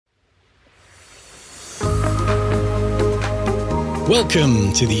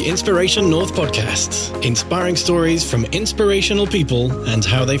Welcome to the Inspiration North podcast, inspiring stories from inspirational people and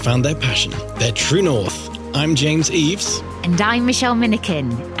how they found their passion, their true north. I'm James Eves. And I'm Michelle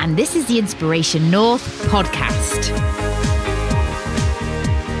Minikin, and this is the Inspiration North podcast.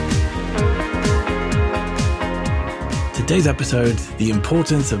 Today's episode, the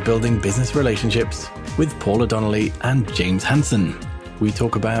importance of building business relationships with Paula Donnelly and James Hanson. We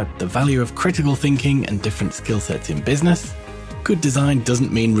talk about the value of critical thinking and different skill sets in business. Good design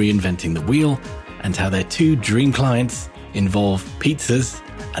doesn't mean reinventing the wheel, and how their two dream clients involve pizzas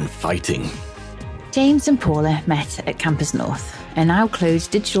and fighting. James and Paula met at Campus North, a now closed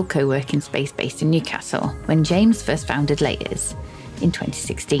digital co-working space based in Newcastle, when James first founded Layers in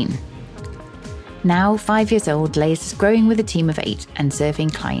 2016. Now 5 years old, Layers is growing with a team of 8 and serving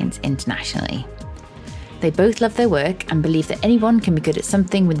clients internationally. They both love their work and believe that anyone can be good at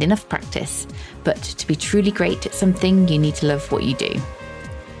something with enough practice, but to be truly great at something, you need to love what you do.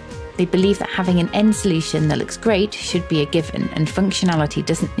 They believe that having an end solution that looks great should be a given, and functionality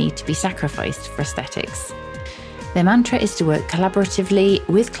doesn't need to be sacrificed for aesthetics. Their mantra is to work collaboratively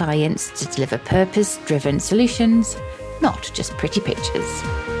with clients to deliver purpose-driven solutions, not just pretty pictures.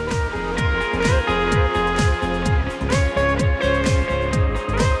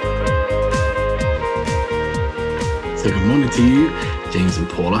 So good morning to you, James and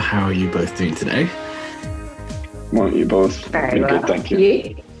Paula. How are you both doing today? Morning, you both. Very well. Good, thank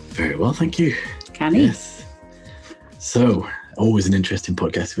you. Very well, thank you. Canny. Yes. So, always an interesting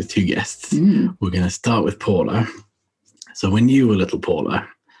podcast with two guests. We're going to start with Paula. So, when you were little, Paula,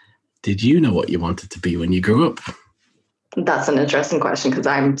 did you know what you wanted to be when you grew up? That's an interesting question because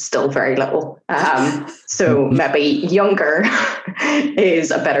I'm still very little. So maybe younger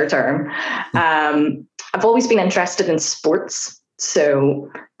is a better term. I've always been interested in sports.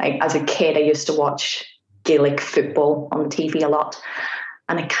 So as a kid, I used to watch Gaelic football on the TV a lot.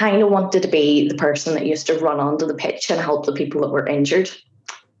 And I kind of wanted to be the person that used to run onto the pitch and help the people that were injured.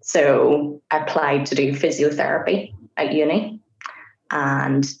 So I applied to do physiotherapy at uni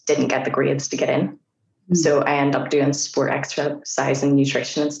and didn't get the grades to get in. So I ended up doing sport exercise and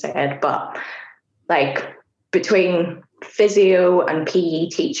nutrition instead. But between physio and PE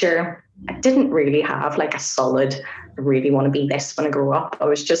teacher, I didn't really have a solid, I really want to be this when I grow up. I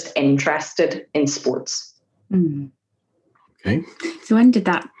was just interested in sports. Okay. So when did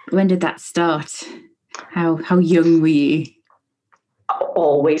that start? How young were you? I've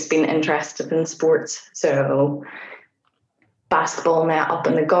always been interested in sports. So basketball net up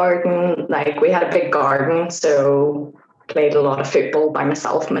in the garden. We had a big garden, so played a lot of football by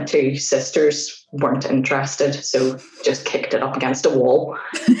myself. My two sisters weren't interested, so just kicked it up against a wall.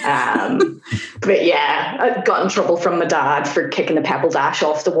 But yeah, I got in trouble from my dad for kicking the pebble dash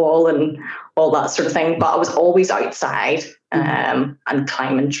off the wall and all that sort of thing. But I was always outside and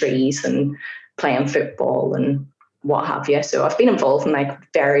climbing trees and playing football and what have you. So I've been involved in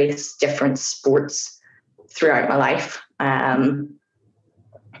various different sports throughout my life. And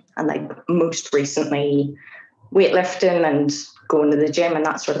most recently weightlifting and going to the gym and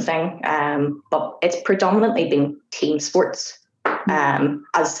that sort of thing. But it's predominantly been team sports, as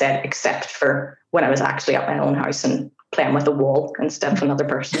I said, except for when I was actually at my own house and playing with a wall instead of another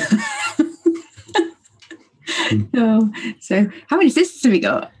person. Oh, so how many sisters have you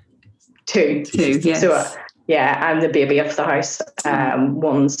got? Two, yes. So, yeah, I'm the baby of the house.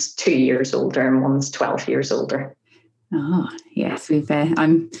 One's 2 years older and one's 12 years older. Oh, yes,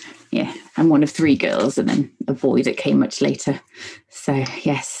 I'm one of 3 girls and then a boy that came much later. So,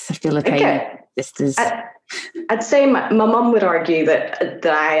 yes, I feel sisters. I'd say my mum would argue that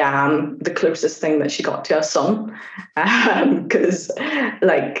I am the closest thing that she got to a son, because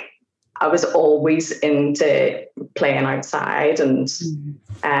I was always into playing outside and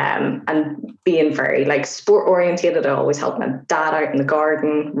being very sport orientated. I always helped my dad out in the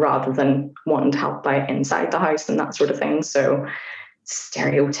garden rather than wanting to help out inside the house and that sort of thing. So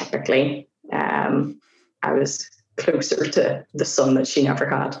stereotypically, I was closer to the son that she never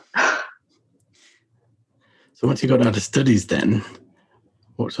had. So once you got out of studies then,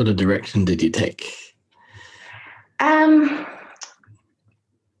 what sort of direction did you take?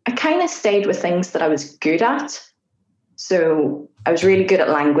 I kind of stayed with things that I was good at. So I was really good at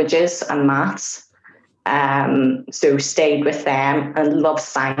languages and maths. So stayed with them and loved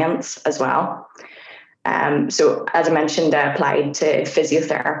science as well. So as I mentioned, I applied to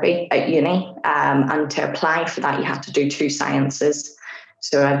physiotherapy at uni. And to apply for that, you had to do 2 sciences.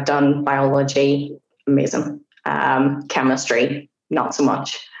 So I've done biology, amazing. Chemistry, not so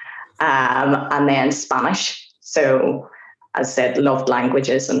much. And then Spanish. So as I said, loved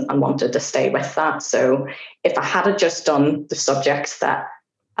languages and wanted to stay with that. So if I had just done the subjects that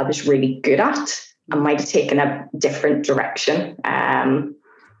I was really good at, I might have taken a different direction.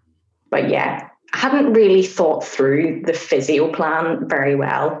 But yeah, I hadn't really thought through the physio plan very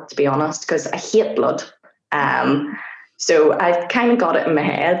well, to be honest, because I hate blood. So I kind of got it in my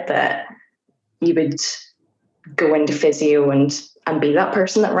head that you would go into physio and be that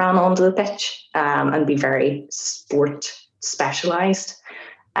person that ran onto the pitch, and be very sport specialised.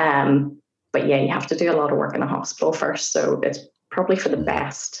 But yeah, you have to do a lot of work in a hospital first. So it's probably for the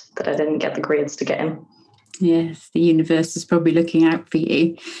best that I didn't get the grades to get in. Yes, the universe is probably looking out for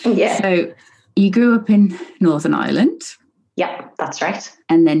you. Yeah. So you grew up in Northern Ireland. Yeah, that's right.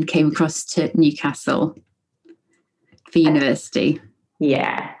 And then came across to Newcastle for university.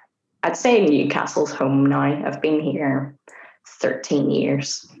 Yeah. I'd say Newcastle's home now. I've been here 13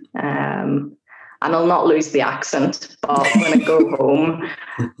 years. And I'll not lose the accent, but when I go home,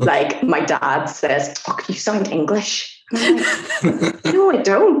 like my dad says, "Oh, you sound English." And I'm like, no, I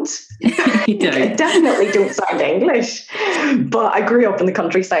don't. You don't. I definitely don't sound English. But I grew up in the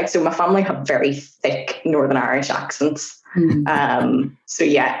countryside, so my family have very thick Northern Irish accents. So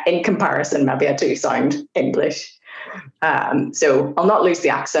yeah, in comparison, maybe I do sound English. So I'll not lose the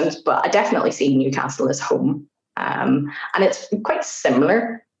accent, but I definitely see Newcastle as home. And it's quite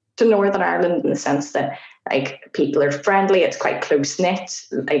similar to Northern Ireland in the sense that like people are friendly, it's quite close knit.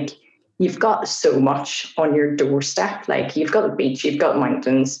 Like you've got so much on your doorstep. Like you've got the beach, you've got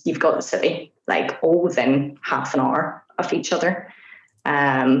mountains, you've got the city, like all within half an hour of each other.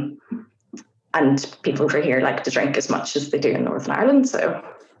 And people over here like to drink as much as they do in Northern Ireland, so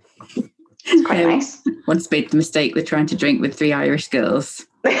it's quite nice. Once made the mistake with trying to drink with 3 Irish girls.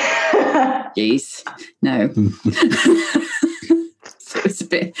 Jeez, no. So it's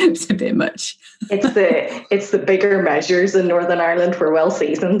a bit much. It's the bigger measures in Northern Ireland. We're well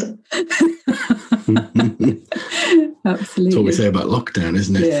seasoned. Absolutely. That's what we say about lockdown,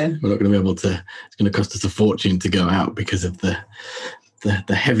 isn't it? Yeah. We're not going to be able to. It's going to cost us a fortune to go out because of the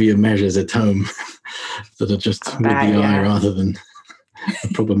heavier measures at home that are just with the eye rather than a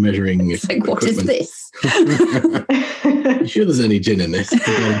proper measuring. It's like, what is this? You sure there's any gin in this?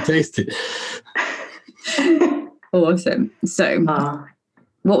 I taste it. Awesome. So,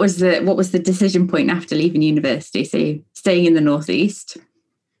 what was the decision point after leaving university? So, staying in the Northeast.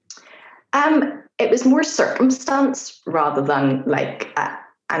 It was more circumstance rather than like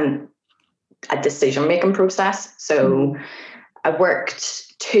a decision-making process. So I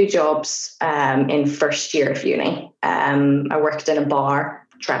worked 2 jobs in first year of uni. I worked in a bar,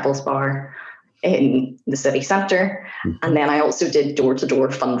 Trebles Bar, in the city centre. And then I also did door-to-door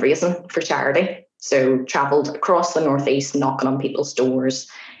fundraising for charity. So travelled across the Northeast, knocking on people's doors,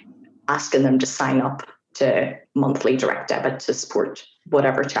 asking them to sign up to monthly direct debit to support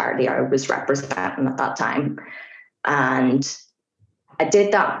whatever charity I was representing at that time. And I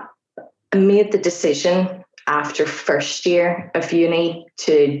did that. I made the decision after first year of uni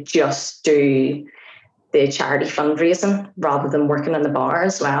to just do the charity fundraising rather than working in the bar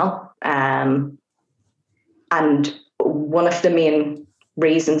as well. And one of the main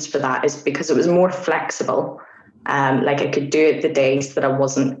reasons for that is because it was more flexible. Like I could do it the days that I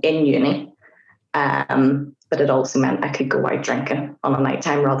wasn't in uni. But it also meant I could go out drinking on a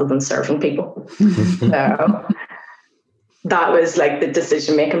nighttime rather than serving people. So that was like the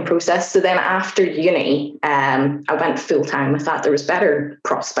decision-making process. So then after uni, I went full-time with that. There was better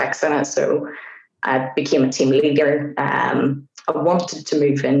prospects in it. So I became a team leader. I wanted to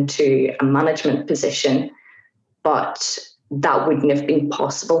move into a management position, but that wouldn't have been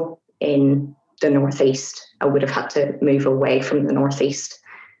possible in the Northeast. I would have had to move away from the Northeast.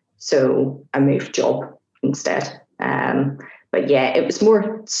 So I moved job instead. But yeah, it was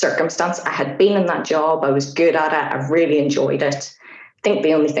more circumstance. I had been in that job. I was good at it. I really enjoyed it. I think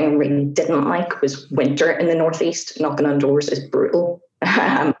the only thing I really didn't like was winter in the Northeast. Knocking on doors is brutal.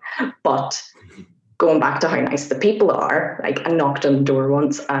 But going back to how nice the people are, like I knocked on the door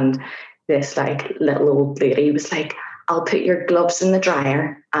once and this like little old lady was like, "I'll put your gloves in the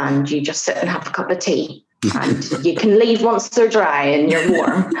dryer and you just sit and have a cup of tea. And you can leave once they're dry and you're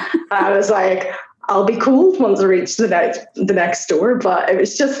warm." I was like, I'll be cool once I reach the next door. But it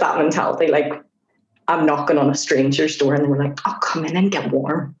was just that mentality. Like I'm knocking on a stranger's door and we're like, "Oh, come in and get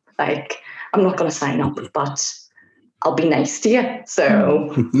warm." Like I'm not going to sign up, but I'll be nice to you.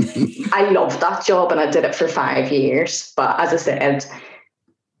 So I loved that job and I did it for 5 years. But as I said,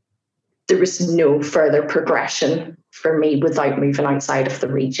 there was no further progression for me without moving outside of the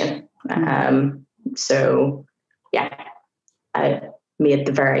region. So yeah, I made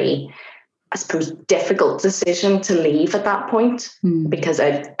the very I suppose, difficult decision to leave at that point because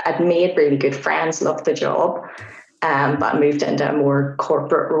I'd made really good friends, loved the job, but I moved into a more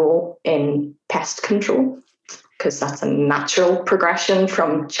corporate role in pest control because that's a natural progression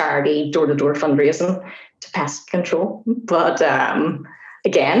from charity door-to-door fundraising to pest control. But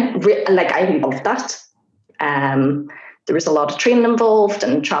again, I loved that. There was a lot of training involved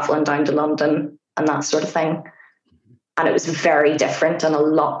and traveling down to London and that sort of thing. And it was very different and a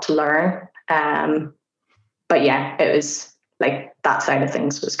lot to learn. But yeah, it was like that side of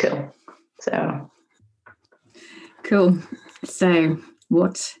things was cool. So cool. So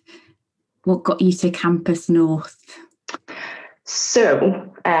what got you to Campus North?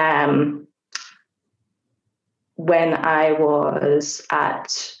 So when I was at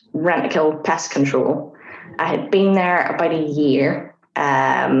Rentokil Pest Control, I had been there about a year.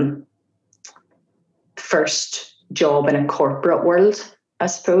 First job in a corporate world, I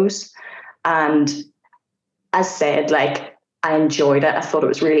suppose. And as said, like, I enjoyed it. I thought it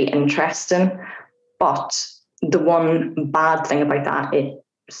was really interesting. But the one bad thing about that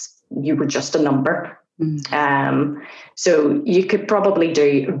is you were just a number. So you could probably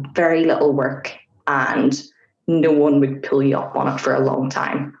do very little work and no one would pull you up on it for a long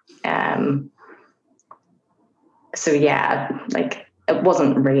time. So yeah, like, it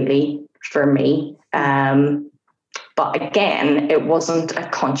wasn't really for me. But again, it wasn't a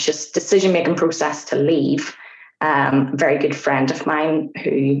conscious decision-making process to leave. A very good friend of mine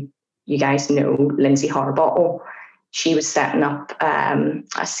who you guys know, Lindsay Harbottle, she was setting up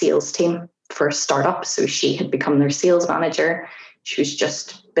a sales team for a startup. So she had become their sales manager. She was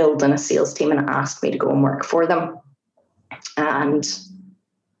just building a sales team and asked me to go and work for them. And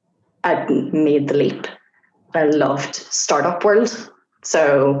I made the leap. I loved startup world.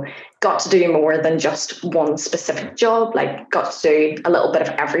 So got to do more than just one specific job, like got to do a little bit of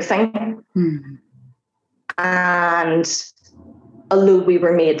everything. And although we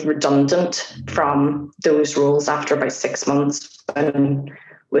were made redundant from those roles after about 6 months when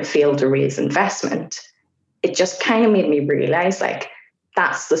we failed to raise investment, it just kind of made me realize, like,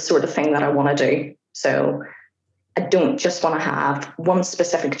 that's the sort of thing that I want to do. So I don't just want to have one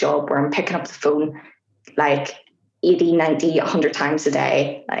specific job where I'm picking up the phone like 80, 90, 100 times a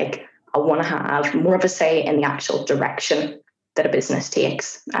day. Like, I want to have more of a say in the actual direction that a business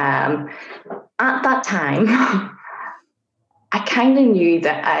takes. At that time, I kind of knew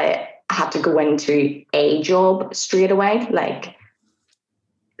that I had to go into a job straight away. Like,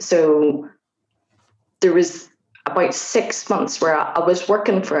 so there was about 6 months where I was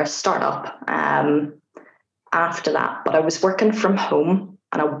working for a startup after that, but I was working from home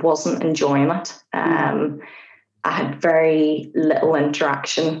and I wasn't enjoying it. I had very little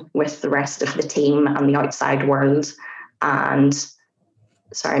interaction with the rest of the team and the outside world. And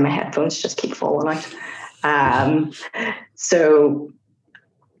sorry, my headphones just keep falling out. So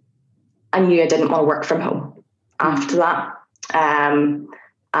I knew I didn't want to work from home after that. And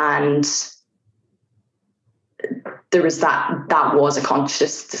there was that was a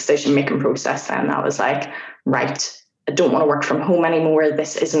conscious decision-making process. And I was like, right, I don't want to work from home anymore.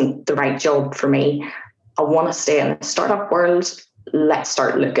 This isn't the right job for me. I want to stay in the startup world. Let's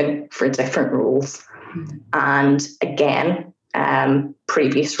start looking for different roles. And again,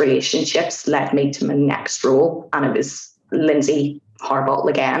 previous relationships led me to my next role, and it was Lindsay Harbottle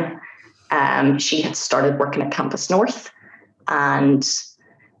again. She had started working at Campus North, and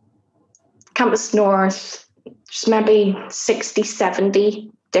Campus North, there's maybe 60,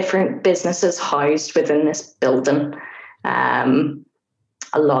 70 different businesses housed within this building.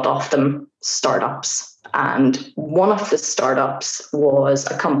 A lot of them startups. And one of the startups was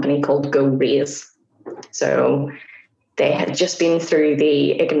a company called Go Raise. So they had just been through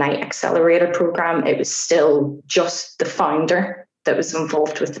the Ignite Accelerator program. It was still just the founder that was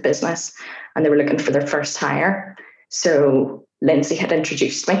involved with the business, and they were looking for their first hire. So Lindsay had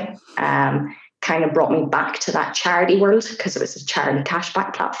introduced me, kind of brought me back to that charity world because it was a charity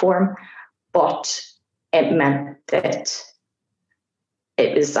cashback platform, but it meant that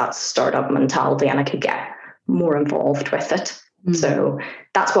it was that startup mentality and I could get more involved with it. So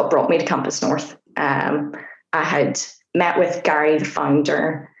that's what brought me to Campus North. I had met with Gary, the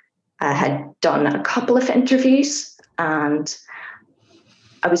founder. I had done a couple of interviews and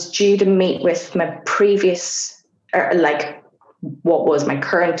I was due to meet with my previous, what was my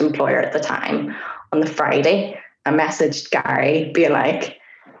current employer at the time, on the Friday. I messaged Gary being like,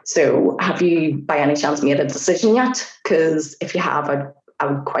 so have you by any chance made a decision yet? Because if you have, I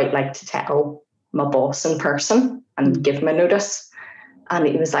would quite like to tell my boss in person and give him a notice. And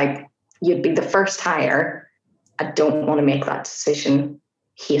he was like, you'd be the first hire. I don't want to make that decision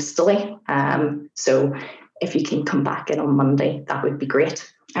hastily. So if you can come back in on Monday, that would be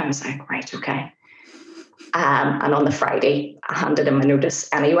great. I was like, right, okay. And on the Friday, I handed in my notice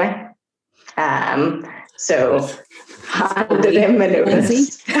anyway. So handed in my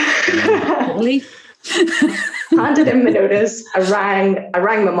notice. Handed in my notice. I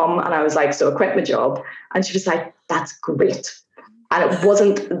rang my mum and I was like, so I quit my job. And she was like, that's great. And it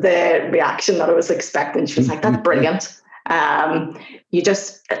wasn't the reaction that I was expecting. She was like, that's brilliant.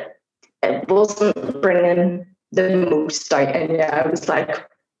 It wasn't bringing the most out in you. I was like,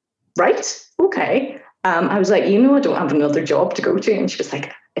 right, okay. I was like, I don't have another job to go to. And she was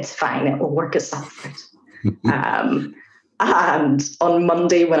like, it's fine, it will work itself out. And on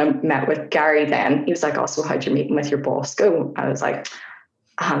Monday, when I met with Gary, then he was like, oh, so how'd your meeting with your boss go? I was like,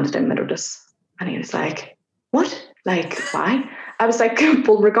 I handed in my notice. And he was like, what? Like, why? I was like,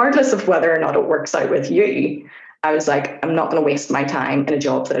 well, regardless of whether or not it works out with you, I was like, I'm not going to waste my time in a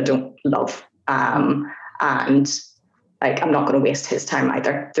job that I don't love. And like, I'm not going to waste his time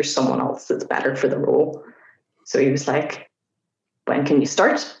either. There's someone else that's better for the role. So he was like, when can you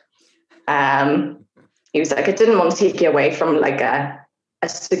start? He was like, I didn't want to take you away from like a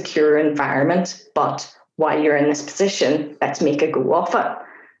secure environment, but while you're in this position, let's make a go of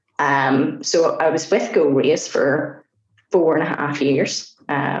it. So I was with Go Race for 4.5 years.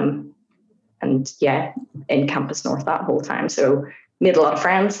 And yeah, in Campus North that whole time. So made a lot of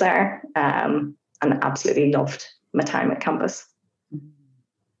friends there, and absolutely loved my time at campus.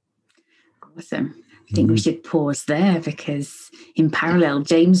 Awesome. I think we should pause there because in parallel,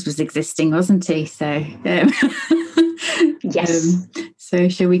 James was existing, wasn't he? So yes. So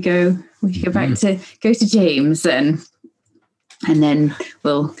shall we go? We should go to James and then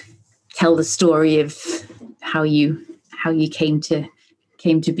we'll tell the story of how you came to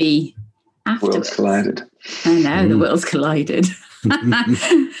be afterwards. Worlds collided. I know, the worlds collided.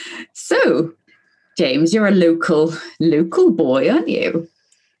 So, James, you're a local boy, aren't you?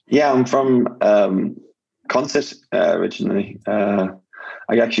 Yeah, I'm from Consett originally. I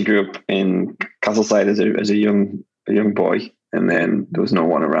actually grew up in Castleside as a young boy, and then there was no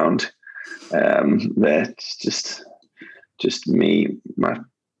one around. There, just me, my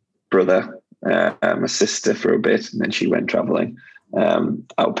brother, my sister for a bit, and then she went travelling.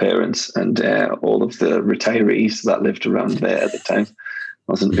 Our parents and all of the retirees that lived around there at the time.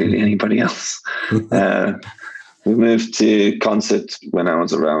 Wasn't really anybody else. We moved to Consett when I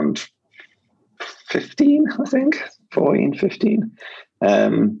was around 15, I think, 14, 15.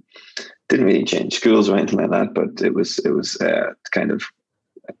 Didn't really change schools or anything like that, but it was kind of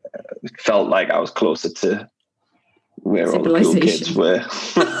it felt like I was closer to where all the cool kids were at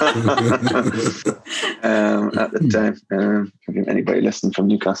the time. If anybody listening from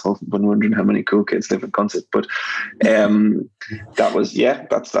Newcastle been wondering how many cool kids live in Consett, but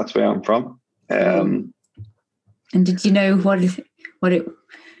that's where I'm from. And did you know what you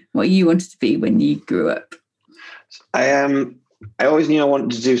wanted to be when you grew up? I always knew I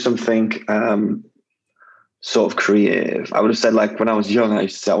wanted to do something sort of creative. I would have said, like, when I was young, I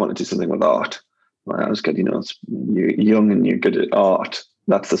used to say I wanted to do something with art. When I was good, you're young and you're good at art.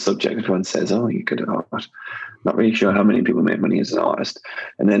 That's the subject. Everyone says, oh, you're good at art. Not really sure how many people make money as an artist.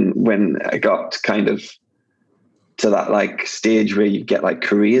 And then when I got kind of to that like stage where you get like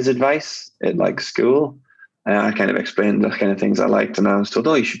careers advice at like school, I kind of explained the kind of things I liked, and I was told,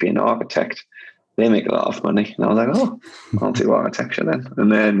 oh, you should be an architect. They make a lot of money. And I was like, oh, I'll do architecture then.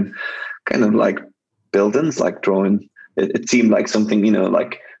 And then kind of like buildings, like drawing. It seemed like something,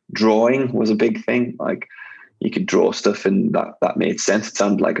 like drawing was a big thing. Like you could draw stuff and that made sense. It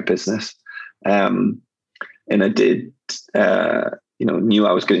sounded like a business. And I did, knew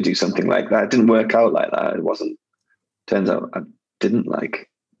I was going to do something like that. It didn't work out like that. Turns out I didn't like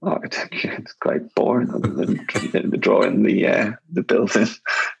architecture. It's quite boring other than the drawing, the building.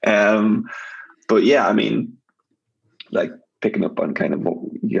 But yeah, I mean, like picking up on kind of what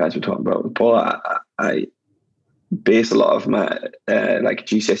you guys were talking about with Paula, I base a lot of my like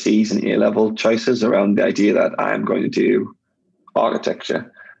GCSEs and A-level choices around the idea that I am going to do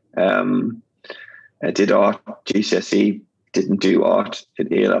architecture. I did art GCSE, didn't do art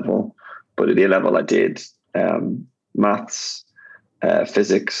at A-level, but at A-level I did maths,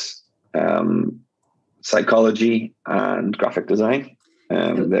 physics, psychology, and graphic design.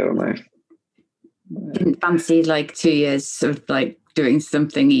 They were my... Didn't fancy like 2 years of like doing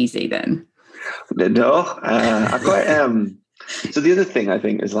something easy then? No, I quite so the other thing I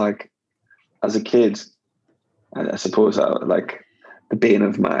think is, like, as a kid, I suppose like the bane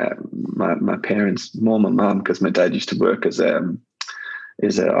of my parents, more my mum, because my dad used to work as an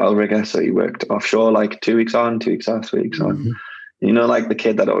oil rigger, so he worked offshore, like 2 weeks on, 2 weeks off, 3 weeks on. You know, like the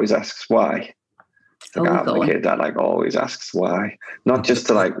kid that always asks why. Like I'm the kid that like always asks why, not just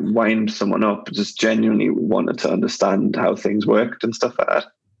to like wind someone up, but just genuinely wanted to understand how things worked and stuff like that.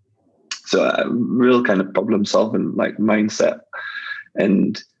 So a real kind of problem solving like mindset.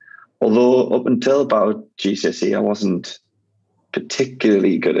 And although up until about GCSE, I wasn't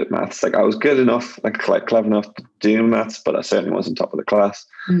particularly good at maths. Like I was good enough, like clever enough to do maths, but I certainly wasn't top of the class.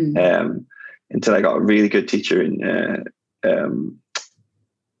 Until I got a really good teacher in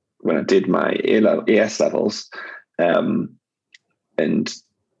when I did my AS levels, and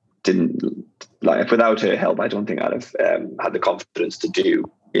didn't like, without her help, I don't think I'd have had the confidence to do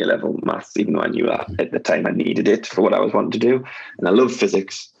A-level maths, even though I knew that at the time I needed it for what I was wanting to do. And I love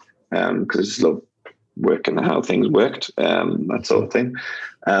physics because I just love working out how things worked, that sort of thing.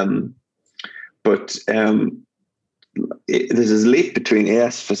 But there's this leap between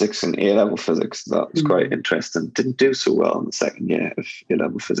AS physics and A-level physics that was quite interesting. Didn't do so well in the second year of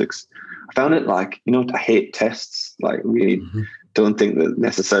A-level physics. I found it like, I hate tests, like really don't think that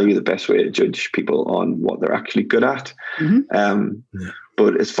necessarily the best way to judge people on what they're actually good at.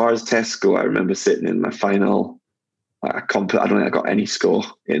 But as far as tests go, I remember sitting in my final, I don't think I got any score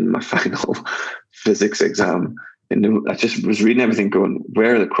in my final physics exam. And I just was reading everything going,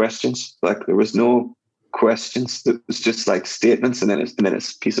 where are the questions? Like there was no questions. It was just like statements, and then it's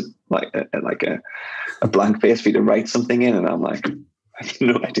a piece of like a blank face for you to write something in, and I'm like, I have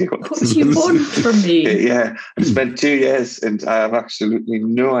no idea what do you want from me. Yeah, I spent 2 years and I have absolutely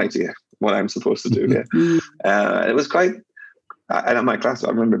no idea what I'm supposed to do here. It was quite, and at my class I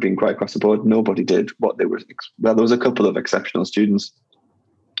remember being quite across the board. Nobody did what they were. Well, there was a couple of exceptional students,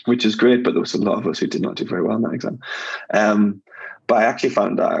 which is great, but there was a lot of us who did not do very well in that exam. But I actually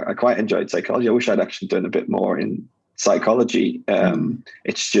found that I quite enjoyed psychology. I wish I'd actually done a bit more in psychology.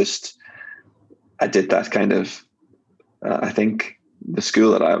 It's just, I did that kind of, I think the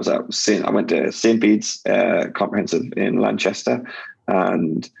school that I was at, I went to St. Bede's Comprehensive in Lanchester,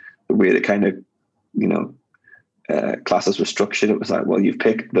 and the way that kind of, classes were structured, it was like, well, you've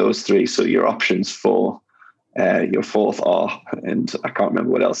picked those three, so your options for your fourth are, and I can't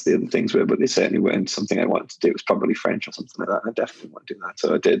remember what else the other things were, but they certainly weren't something I wanted to do. It was probably French or something like that. I definitely want to do that.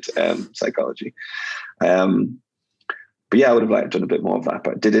 So I did psychology. But yeah, I would have liked to done a bit more of that,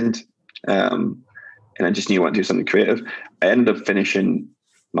 but I didn't. And I just knew I wanted to do something creative. I ended up finishing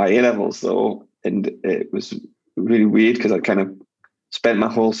my A-levels though, and it was really weird because I kind of spent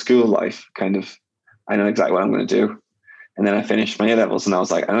my whole school life kind of, I know exactly what I'm going to do. And then I finished my A-levels and I was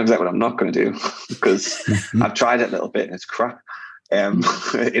like, I know exactly what I'm not going to do because I've tried it a little bit and it's crap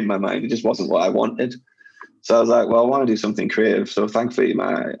in my mind. It just wasn't what I wanted. So I was like, well, I want to do something creative. So thankfully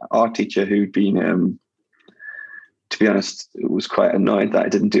my art teacher, who'd been, to be honest, was quite annoyed that I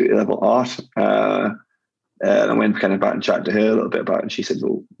didn't do A-level art. And I went kind of back and chatted to her a little bit about it. And she said,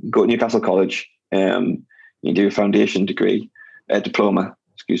 well, go to Newcastle College, you do a foundation diploma,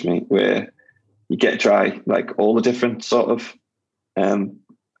 where you get to try like all the different sort of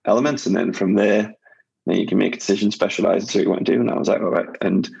elements. And then from there, then you can make a decision, specialize, and see what you want to do. And I was like, all right.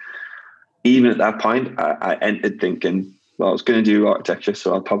 And even at that point, I entered thinking, well, I was going to do architecture,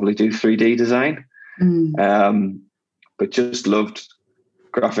 so I'll probably do 3D design. But just loved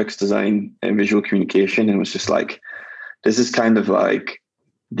graphics design and visual communication, and was just like, this is kind of like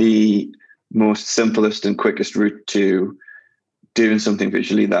the most simplest and quickest route to doing something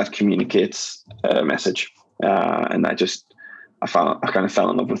visually that communicates a message. And I kind of fell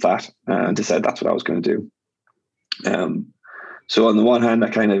in love with that and decided that's what I was going to do. So on the one hand,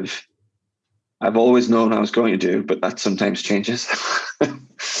 I've always known I was going to do, but that sometimes changes.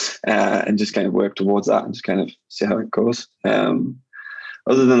 And just kind of work towards that and just kind of see how it goes.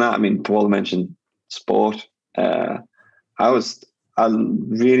 Other than that, I mean, Paula mentioned sport. I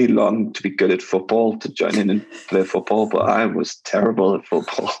really longed to be good at football, to join in and play football, but I was terrible at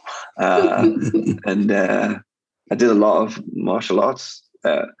football. And I did a lot of martial arts.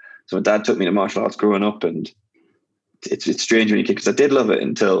 So my dad took me to martial arts growing up, and it's strange when you kick, because I did love it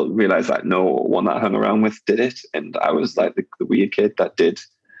until I realized that no one that I hung around with did it. And I was like the weird kid that did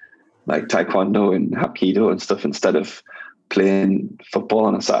like taekwondo and hapkido and stuff instead of playing football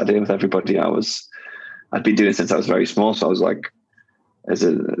on a Saturday with everybody. I'd been doing it since I was very small. So I was like, as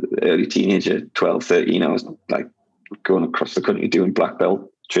an early teenager, 12, 13, I was like going across the country doing black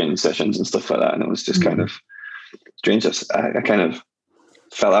belt training sessions and stuff like that. And it was just kind of strange. I kind of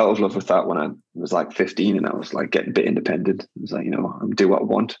fell out of love with that when I was like 15, and I was like getting a bit independent. I was like, I'm do what I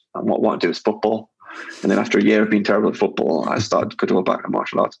want, and what I want to do is football. And then after a year of being terrible at football, I started to go back to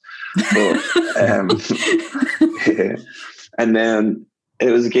martial arts. But, yeah. And then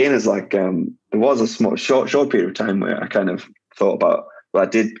it was again as like there was a short period of time where I kind of thought about, well, I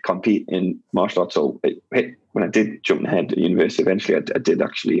did compete in martial arts. So when I did jump ahead at university, eventually I did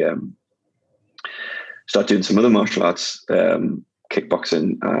actually start doing some other martial arts,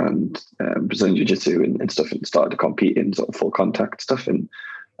 kickboxing and Brazilian jiu-jitsu and stuff, and started to compete in sort of full contact stuff, and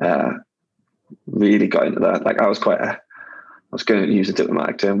really got into that. Like I was going to use a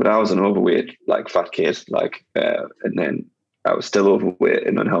diplomatic term, but I was an overweight, like fat kid, like, and then I was still overweight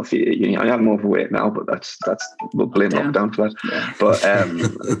and unhealthy at uni. I am overweight now, but that's we'll blame lockdown for that. Yeah. But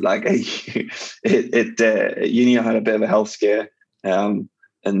like at uni, I had a bit of a health scare, and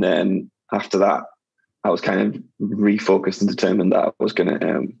then after that, I was kind of refocused and determined that I was going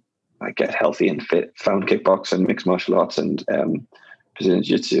to like get healthy and fit. Found kickboxing, mixed martial arts, and Brazilian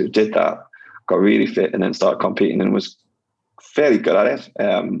jiu-jitsu. Did that, got really fit, and then started competing and was fairly good at it.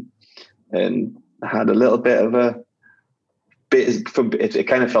 And had a little bit of a bit from it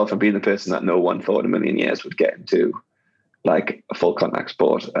kind of felt from being the person that no one thought in a million years would get into like a full contact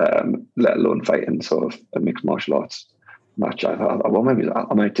sport, let alone fighting sort of a mixed martial arts match. I thought, well, maybe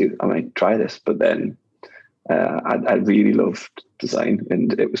I might try this, but then I really loved design,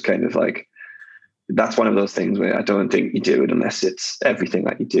 and it was kind of like, that's one of those things where I don't think you do it unless it's everything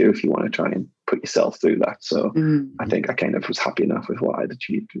that you do if you want to try and put yourself through that. So I think I kind of was happy enough with what I'd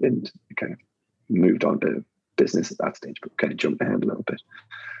achieved and kind of moved on to business at that stage, but kind of jumped ahead a little bit.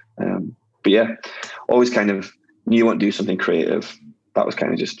 But yeah, always kind of knew you want to do something creative. That was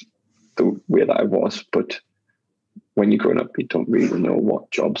kind of just the way that I was. But when you're growing up, you don't really know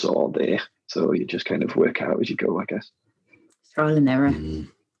what jobs are there. So you just kind of work out as you go, I guess. Trial and error.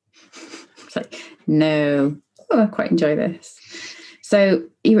 It's like, no, I quite enjoy this. So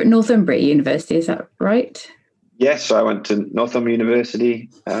you were at Northumbria University, is that right? Yes, so I went to Northumbria University.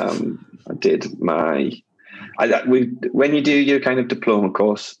 I did when you do your kind of diploma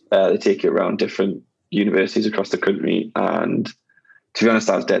course, they take you around different universities across the country. And to be honest,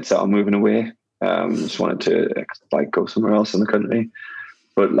 I was dead set on moving away. Just wanted to like go somewhere else in the country.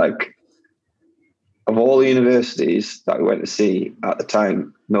 But like, of all the universities that we went to see at the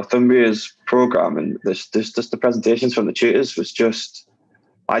time, Northumbria's program and just the presentations from the tutors was just,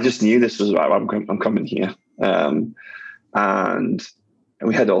 I just knew this was right. I'm coming here. And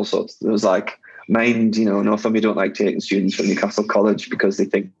we had all sorts. There was like, Northumbria don't like taking students from Newcastle College because they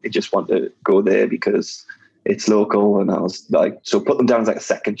think they just want to go there because it's local. And I was like, so put them down as like a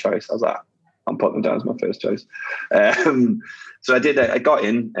second choice. I was like, I'm putting them down as my first choice. So I did. I got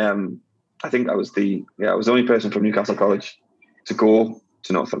in. I think I was the only person from Newcastle College to go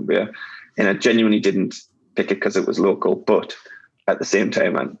to Northumbria, and I genuinely didn't pick it because it was local. But at the same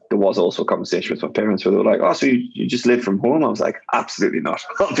time, there was also a conversation with my parents where they were like, "Oh, so you just live from home?" I was like, "Absolutely not.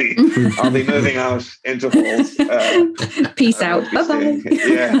 I'll be moving out into halls. Peace out. Bye bye."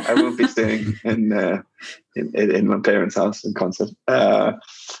 Yeah, I won't be staying in my parents' house in Concert.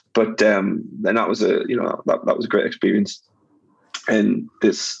 But then that was that was a great experience. And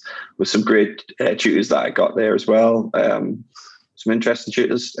this was some great tutors that I got there as well. Some interesting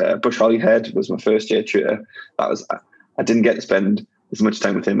tutors. Bush Hollyhead was my first year tutor. I didn't get to spend as much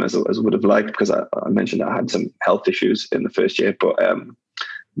time with him as I would have liked because I mentioned I had some health issues in the first year. But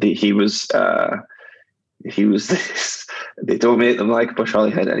he was this. They don't make them like Bush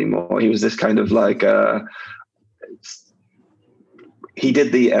Hollyhead anymore. He was this kind of like. He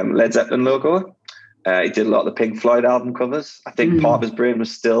did the Led Zeppelin logo. He did a lot of the Pink Floyd album covers. I think part of his brain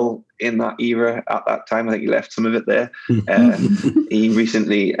was still in that era at that time. I think he left some of it there. He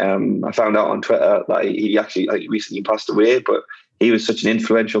recently, I found out on Twitter that he actually recently passed away, but he was such an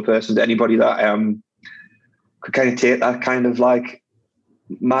influential person to anybody that could kind of take that kind of like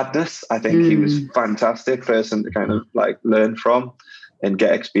madness. I think he was a fantastic person to kind of like learn from and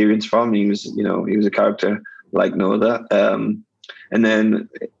get experience from. He was a character like no other. And then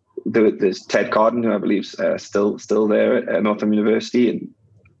there's Ted Carden, who I believe is still there at Northumbria University, and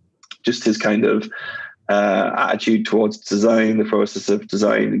just his kind of attitude towards design, the process of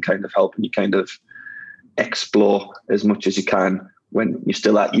design, and kind of helping you kind of explore as much as you can when you're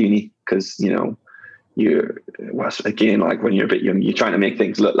still at uni, because again, like when you're a bit young, you're trying to make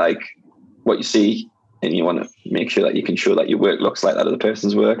things look like what you see, and you want to make sure that you can show that your work looks like that other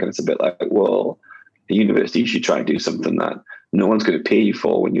person's work. And it's a bit like, well, the university should try and do something that no one's going to pay you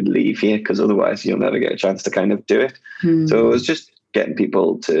for when you leave here, because otherwise you'll never get a chance to kind of do it. So it was just getting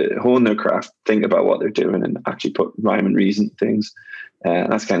people to hone their craft, think about what they're doing, and actually put rhyme and reason to things.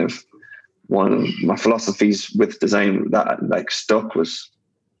 That's kind of one of my philosophies with design that like stuck was,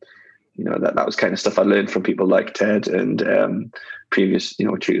 that was kind of stuff I learned from people like Ted and previous,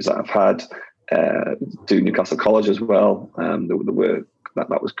 tutors that I've had through Newcastle College as well. The work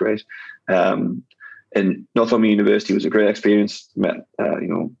that was great. And Northumbria University was a great experience. Met,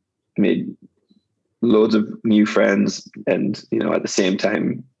 made loads of new friends, and at the same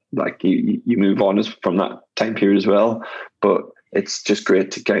time, like you move on from that time period as well. But it's just great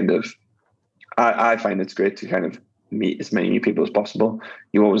to kind of, I find it's great to kind of meet as many new people as possible.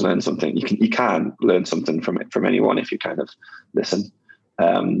 You always learn something. You can learn something from anyone if you kind of listen.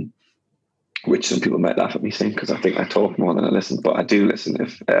 Which some people might laugh at me saying, because I think I talk more than I listen, but I do listen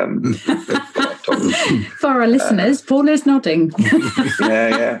if for our listeners, Paula's nodding.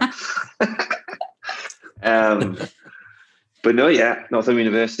 Yeah. But no, Northumbria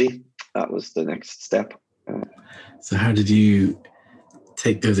University, that was the next step. So how did you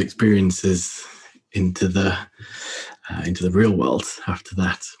take those experiences into the real world after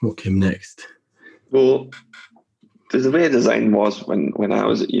that? What came next? Well, the way design was when I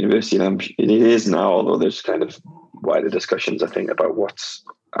was at university, and it is now, although there's kind of wider discussions, I think, about what's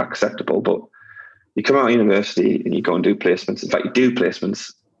acceptable. But you come out of university and you go and do placements. In fact, you do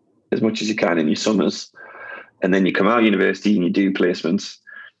placements as much as you can in your summers. And then you come out of university and you do placements,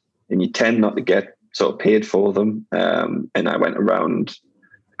 and you tend not to get sort of paid for them. And I went around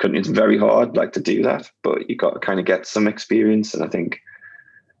the country. It's very hard, like, to do that, but you got to kind of get some experience. And I think,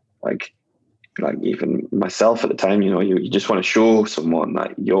 like even myself at the time, you just want to show someone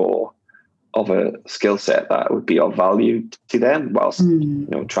that you're of a skill set that would be of value to them, whilst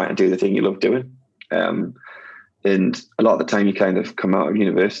trying to do the thing you love doing. And a lot of the time, you kind of come out of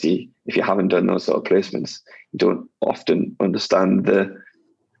university, if you haven't done those sort of placements, you don't often understand the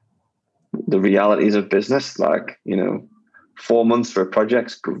realities of business. Like, 4 months for a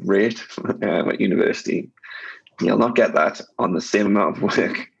project's great at university. You'll not get that on the same amount of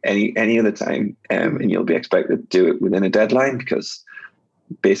work any other time, and you'll be expected to do it within a deadline, because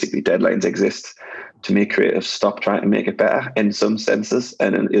basically deadlines exist to make creatives stop trying to make it better in some senses,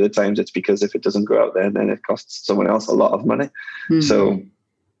 and in other times it's because if it doesn't go out there, then it costs someone else a lot of money. So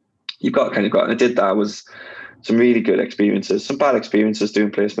you've got to kind of go out, and I did that. Was some really good experiences, some bad experiences doing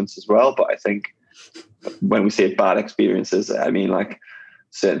placements as well. But I think when we say bad experiences, I mean like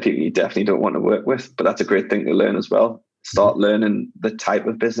certain people you definitely don't want to work with, but that's a great thing to learn as well. Start learning the type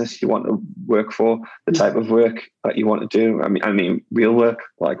of business you want to work for, the type of work that you want to do. I mean real work,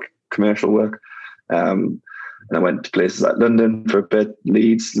 like commercial work. And I went to places like London for a bit,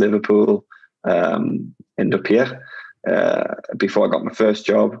 Leeds, Liverpool, ended up here before I got my first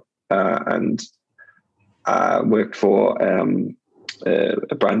job. And I worked for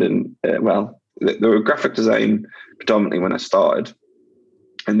a brand in, they were graphic design predominantly when I started,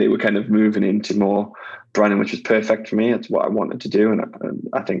 and they were kind of moving into more branding, which was perfect for me. It's what I wanted to do. And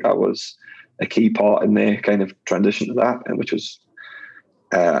I think I was a key part in their kind of transition to that, and which was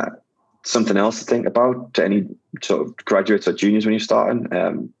something else to think about to any sort of graduates or juniors when you're starting.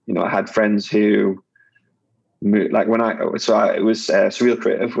 I had friends who moved, like it was Surreal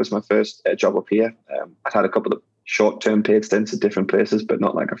Creative was my first job up here. I'd had a couple of short-term paid stints at different places, but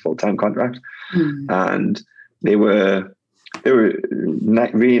not like a full-time contract. And they were a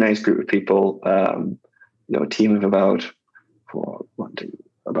really nice group of people. A team of about 4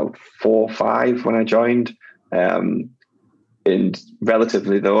 or 5 when I joined. And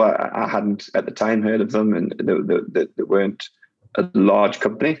relatively, though, I hadn't at the time heard of them, and they weren't a large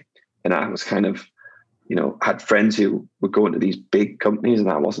company. And I was kind of, had friends who were going to these big companies,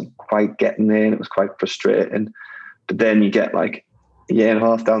 and I wasn't quite getting there, and it was quite frustrating. But then you get like a year and a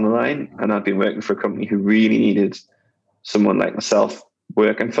half down the line, and I'd been working for a company who really needed someone like myself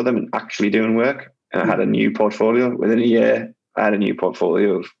working for them and actually doing work. And I had a new portfolio. Within a year, I had a new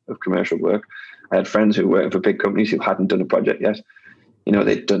portfolio of commercial work. I had friends who worked for big companies who hadn't done a project yet.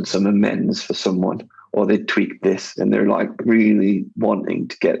 They'd done some amends for someone, or they'd tweaked this, and they're like really wanting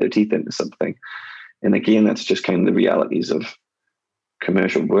to get their teeth into something. And again, that's just kind of the realities of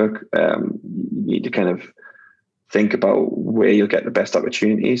commercial work. You need to kind of think about where you'll get the best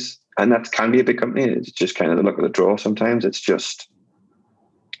opportunities. And that can be a big company. It's just kind of the luck of the draw sometimes. It's just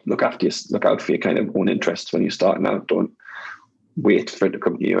look out for your kind of own interests when you're starting out. Don't wait for it to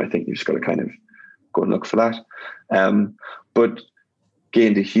come to you. I think you've just got to kind of go and look for that. But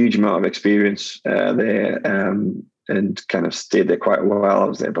gained a huge amount of experience there, and kind of stayed there quite a while. I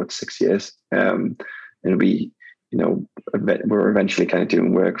was there about 6 years. And we, were eventually kind of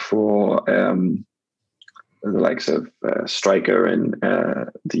doing work for the likes of Stryker in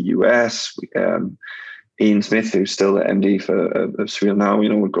the US. Ian Smith, who's still the MD of Surreal now,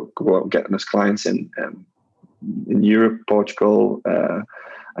 would go out and get them as clients in Europe, Portugal,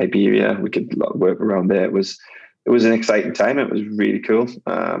 Iberia. We could work around there. It was an exciting time. It was really cool.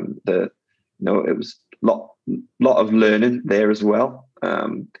 It was a lot of learning there as well.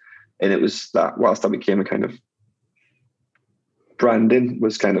 And it was that whilst I became a kind of branding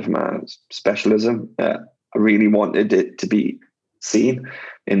was kind of my specialism, I really wanted it to be seen.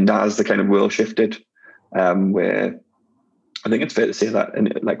 And as the kind of world shifted, where I think it's fair to say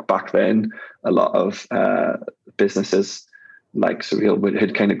that, like back then, a lot of businesses like Surreal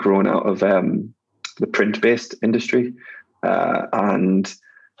had kind of grown out of the print-based industry, and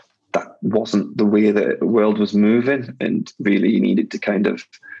that wasn't the way that the world was moving. And really, you needed to kind of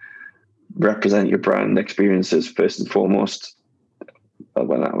represent your brand experiences first and foremost.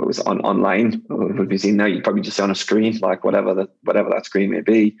 When I was online, would be seen now. You probably just see on a screen, like whatever that screen may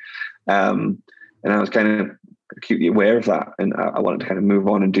be. And I was kind of acutely aware of that, and I wanted to kind of move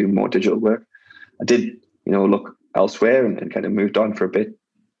on and do more digital work. I did, look elsewhere and kind of moved on for a bit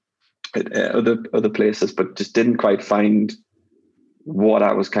at other places, but just didn't quite find what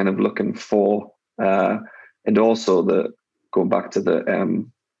I was kind of looking for. And also going back to the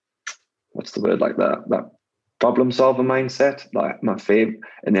what's the word, like that problem solver mindset, like my favorite,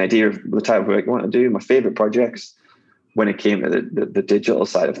 and the idea of the type of work I want to do. My favorite projects when it came to the digital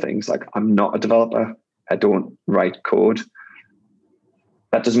side of things, like I'm not a developer. I don't write code.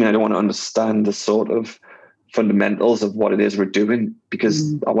 That doesn't mean I don't want to understand the sort of fundamentals of what it is we're doing,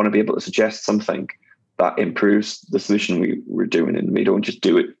 because I want to be able to suggest something that improves the solution we're doing. And we don't just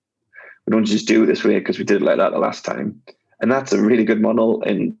do it. We don't just do it this way because we did it like that the last time. And that's a really good model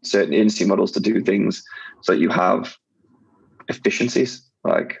in certain industry models to do things so that you have efficiencies.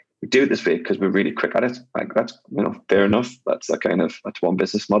 Like we do it this way because we're really quick at it. Like that's, fair enough. That's one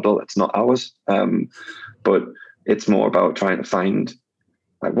business model. It's not ours. But it's more about trying to find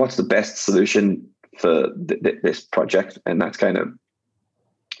like what's the best solution for this project. And that's kind of,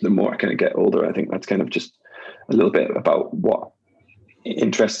 the more I kind of get older, I think that's kind of just a little bit about what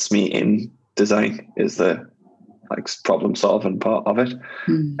interests me in design is the like problem solving part of it.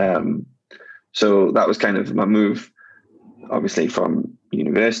 So that was kind of my move, obviously from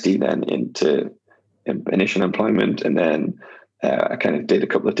university then into initial employment. And then I kind of did a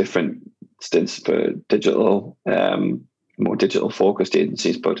couple of different stints for digital, more digital focused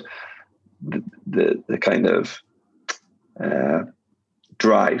agencies, but the kind of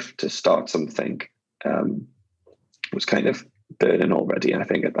drive to start something was kind of burning already. I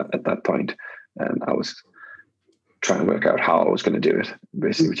think at that point, I was trying to work out how I was going to do it,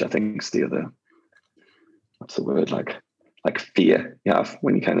 basically, which I think is the other, what's the word, like fear you have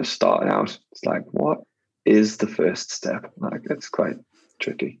when you kind of start out. It's like, what is the first step? Like, it's quite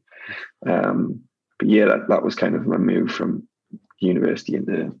tricky. But yeah, that was kind of my move from university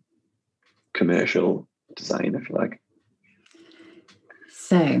into commercial design, if you like.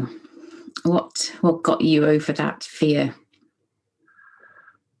 So what got you over that fear?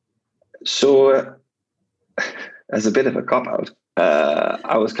 So as a bit of a cop-out,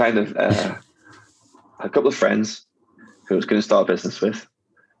 I was kind of a couple of friends who I was going to start a business with.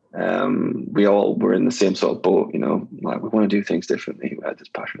 We all were in the same sort of boat, like we want to do things differently. We had this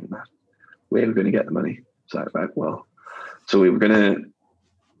passion in that. Where are we going to get the money? It's like, right, well, so we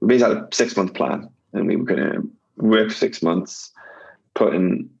basically had a 6-month plan, and we were going to work for 6 months,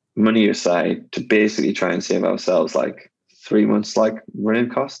 putting money aside to basically try and save ourselves like 3 months, like running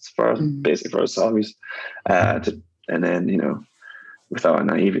costs for basically for our salaries. And then, with our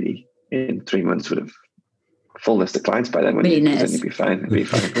naivety, in 3 months would have full list of clients by then. It'd be fine.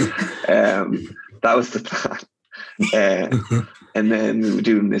 That was the plan. And then we were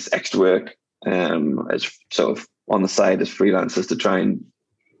doing this extra work as sort of on the side as freelancers to try and,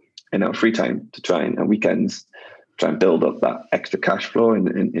 in our free time, to try and weekends, try and build up that extra cash flow. And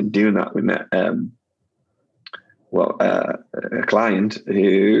in doing that, we met a client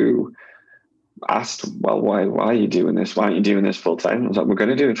who asked, well, why are you doing this? Why aren't you doing this full time? I was like, we're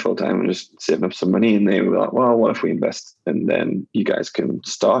going to do it full time. We're just saving up some money. And they were like, well, what if we invest and then you guys can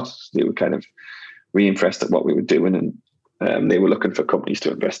start? They were kind of really impressed at what we were doing, and they were looking for companies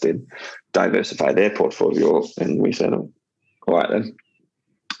to invest in, diversify their portfolio. And we said, oh, all right then.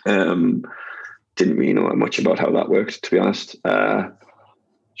 Didn't really know much about how that worked, to be honest.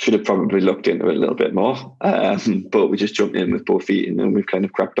 Should have probably looked into it a little bit more, but we just jumped in with both feet, and then we've kind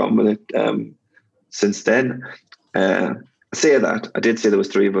of cracked on with it since then. I say that I did say there was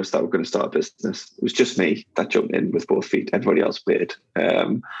 3 of us that were going to start a business. It was just me that jumped in with both feet. Everybody else waited.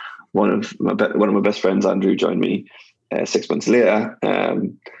 One of my best friends, Andrew, joined me 6 months later.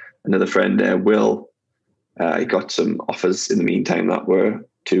 Another friend, Will, he got some offers in the meantime that were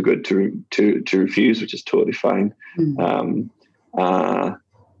too good to refuse, which is totally fine. And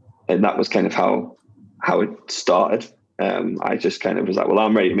that was kind of how it started. I just kind of was like, well,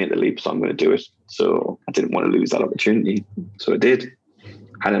 I'm ready to make the leap, so I'm going to do it. So I didn't want to lose that opportunity. So I did.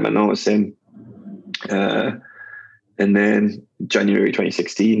 handed my notice in. And then January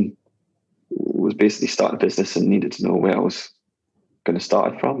 2016 was basically starting a business and needed to know where I was going to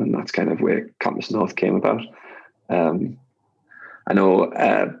start it from. And that's kind of where Campus North came about. I know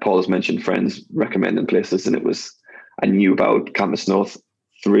Paul has mentioned friends recommending places, and I knew about Campus North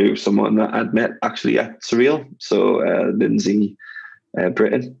through someone that I'd met actually at Surreal. So Lindsay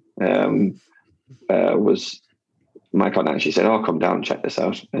Britton was my contact. She said, "Oh, come down and check this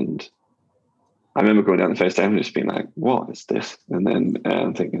out." And I remember going down the first time and just being like, "What is this?" And then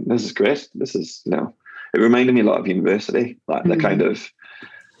thinking, "This is great. This is, it reminded me a lot of university, like the kind of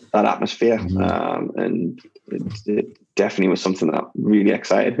that atmosphere." And it definitely was something that really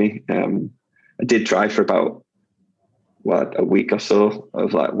excited me. I did try for about a week or so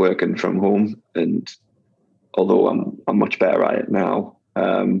of like working from home, and although I'm much better at it now,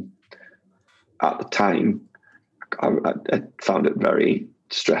 at the time I found it very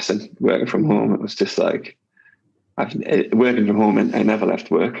stressing working from home. It was just like working from home, and I never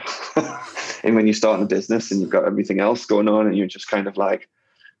left work. And when you start a business and you've got everything else going on, and you're just kind of like,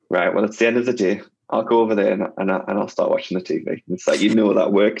 right, well, it's the end of the day. I'll go over there and I'll start watching the TV. It's like,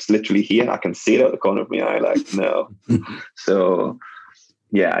 that work's literally here. I can see it out the corner of my eye. Like, no. So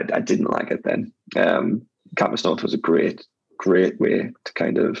yeah, I didn't like it then. Campus North was a great way to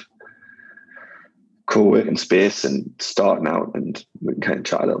kind of co-working space and starting out, and we can kind of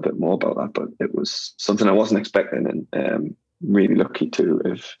chat a little bit more about that, but it was something I wasn't expecting, and really lucky to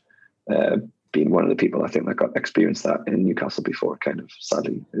have been one of the people I think that got experienced that in Newcastle before. Kind of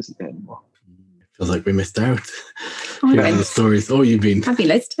sadly isn't there anymore. Feels like we missed out. Oh, the stories. Oh, you've been. I've been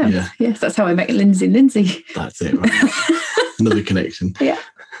loads of times. Yeah. Yes, that's how I met Lindsay. That's it. Right? Another connection. Yeah.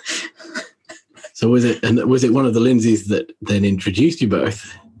 So was it one of the Lindsays that then introduced you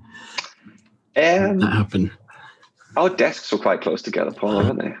both? That happened. Our desks were quite close together, Paul,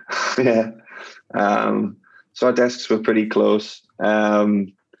 weren't they? Yeah. So our desks were pretty close.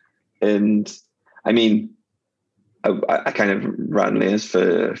 And I mean, I kind of ran layers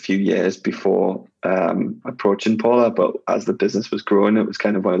for a few years before approaching Paula, but as the business was growing, it was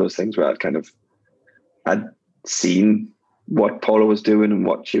kind of one of those things where I'd seen what Paula was doing and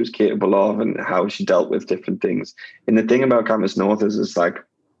what she was capable of and how she dealt with different things. And the thing about Campus North is like,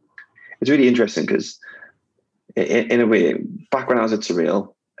 it's really interesting because in a way, back when I was at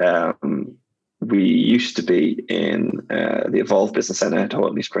Surreal, we used to be in the Evolve Business Centre at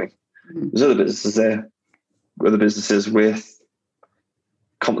Hortley Spring. There's other businesses there, other businesses with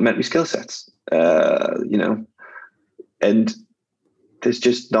complementary skill sets, and there's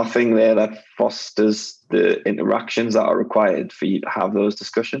just nothing there that fosters the interactions that are required for you to have those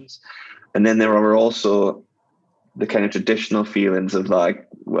discussions. And then there are also the kind of traditional feelings of like,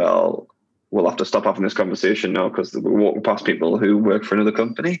 well, we'll have to stop having this conversation now because we're walking past people who work for another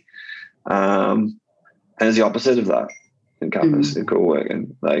company. And it's the opposite of that in campus, in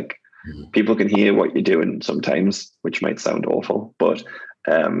co-working. Like, people can hear what you're doing sometimes, which might sound awful, but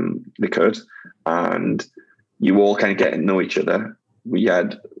they could. And you all kind of get to know each other. We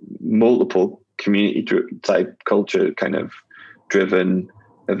had multiple community type culture kind of driven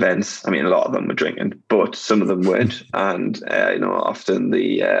events. I mean, a lot of them were drinking, but some of them weren't. And, often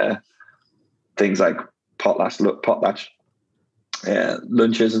the things like potlatch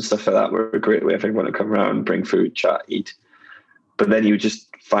lunches and stuff like that were a great way for everyone to come around, bring food, chat, eat. But then you just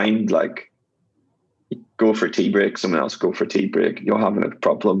find like, go for a tea break, someone else go for a tea break, you're having a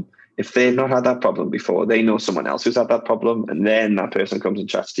problem. If they've not had that problem before, they know someone else who's had that problem, and then that person comes and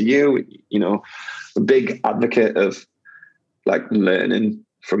chats to you. A big advocate of like learning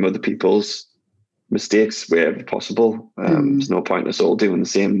from other people's mistakes wherever possible. There's no point in us all doing the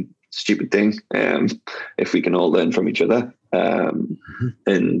same stupid thing if we can all learn from each other.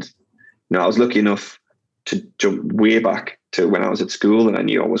 And I was lucky enough to jump way back to when I was at school, and I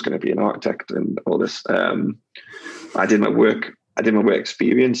knew I was going to be an architect and all this. I did my work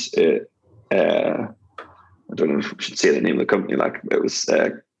experience. I don't know if I should say the name of the company. Like, it was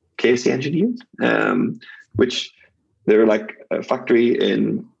Casey Engineers, which they were like a factory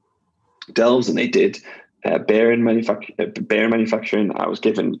in Delves, and they did bearing manufacturing. I was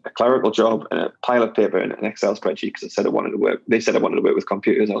given a clerical job and a pile of paper and an Excel spreadsheet because they said I wanted to work with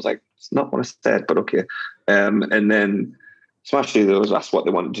computers. I was like, it's not what I said, but okay. And then smashed through those. That's what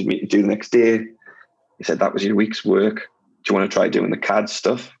they wanted me to do the next day. They said, that was your week's work. Do you want to try doing the CAD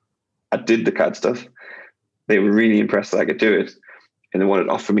stuff? I did the CAD stuff. They were really impressed that I could do it, and they wanted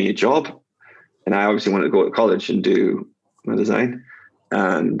to offer me a job. And I obviously wanted to go to college and do my design.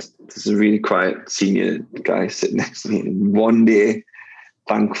 And there's a really quiet senior guy sitting next to me. And one day,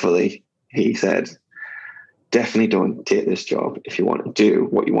 thankfully, he said, definitely don't take this job if you want to do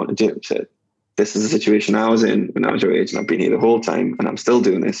what you want to do. So this is the situation I was in when I was your age, and I've been here the whole time, and I'm still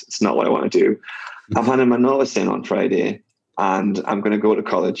doing this. It's not what I want to do. I've handed my notice in on Friday, and I'm going to go to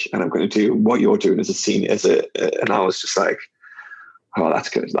college, and I'm going to do what you're doing as a senior. And I was just like, oh, that's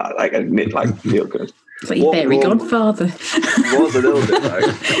good. Like, admit, like, feel good. It's like your fairy godfather. It was a little bit,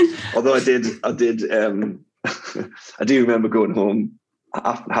 like, although I did. I do remember going home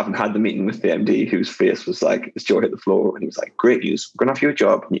after having had the meeting with the MD, whose face was like, his jaw hit the floor, and he was like, great news, we're going to offer you a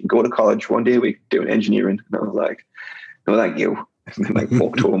job, and you can go to college 1 day a week doing engineering. And I was like, no, thank you. And then, like,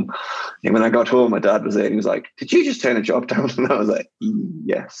 walked home. And when I got home, my dad was there, and he was like, did you just turn a job down? And I was like,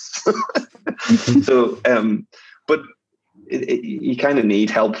 yes. So, but you kind of need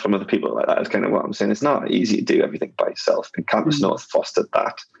help from other people like that, is kind of what I'm saying. It's not easy to do everything by yourself. And Campus North fostered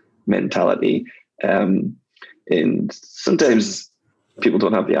that mentality. And sometimes people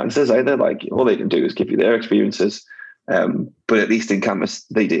don't have the answers either. Like, all they can do is give you their experiences. But at least in Campus,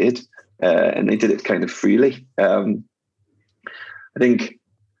 they did. And they did it kind of freely. I think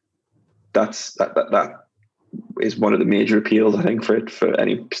that is one of the major appeals, I think, for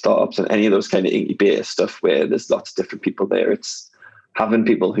any startups and any of those kind of incubator stuff where there's lots of different people there. It's having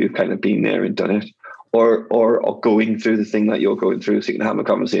people who've kind of been there and done it, or going through the thing that you're going through, so you can have a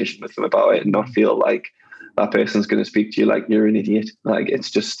conversation with them about it and not feel like that person's going to speak to you like you're an idiot. Like, it's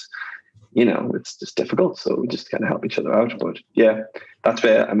just, it's just difficult. So we just kind of help each other out. But yeah, that's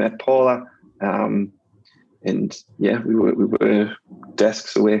where I met Paula. And yeah, we were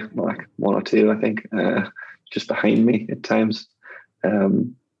desks away, like one or two, I think, just behind me at times.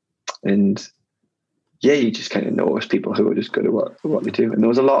 And yeah, you just kind of notice people who are just good at what they do. And there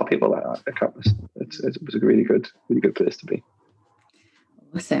was a lot of people like that at campus. It was a really good place to be.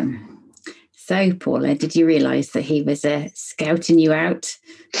 Awesome. So, Paula, did you realise that he was scouting you out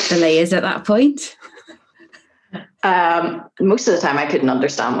the layers at that point? Most of the time I couldn't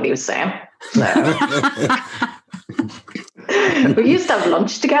understand what he was saying. So. We used to have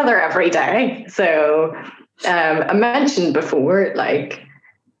lunch together every day. So I mentioned before, like,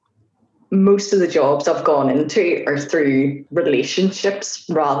 most of the jobs I've gone into are through relationships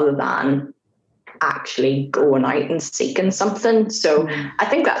rather than actually going out and seeking something. So I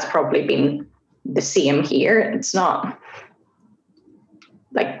think that's probably been the same here. It's not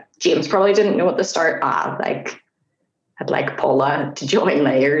like James probably didn't know at the start, I'd like Paula to join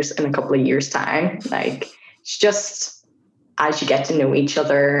Layers in a couple of years' time. Like, it's just as you get to know each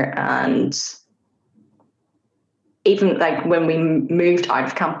other, and even like when we moved out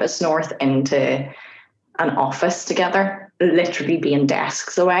of Campus North into an office together, literally being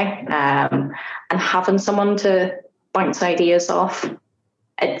desks away, and having someone to bounce ideas off,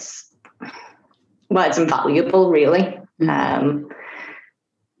 it's invaluable, really.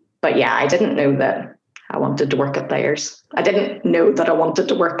 But yeah, I didn't know that I wanted to work at Layers. I didn't know that I wanted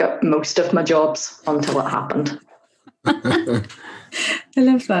to work at most of my jobs until it happened. I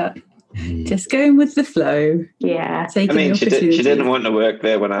love that. Just going with the flow. Yeah. She didn't want to work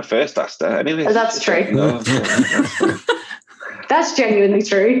there when I first asked her. Anyway, that's true. That's genuinely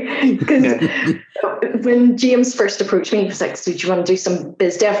true. Because when James first approached me, he was like, so do you want to do some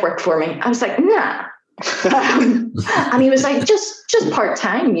biz dev work for me? I was like, nah. And he was like, just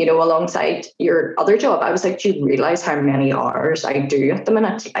part-time, alongside your other job. I was like, do you realize how many hours I do at the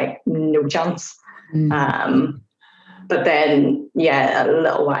minute? Like, no chance. But then, yeah, a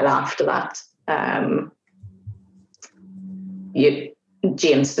little while after that,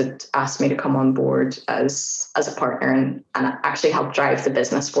 James had asked me to come on board as a partner and actually help drive the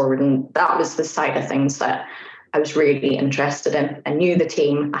business forward. And that was the side of things that I was really interested in. I knew the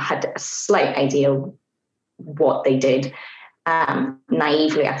team. I had a slight idea what they did.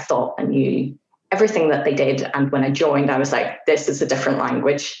 Naively, I thought I knew everything that they did. And when I joined, I was like, this is a different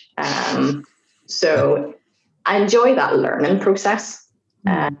language. So I enjoy that learning process.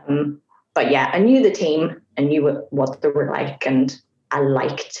 But yeah, I knew the team. I knew what they were like, and I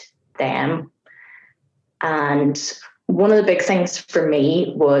liked them. And one of the big things for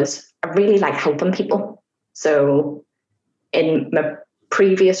me was I really like helping people. So in my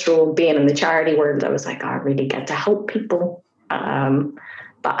previous role, being in the charity world, I was like, I really get to help people. But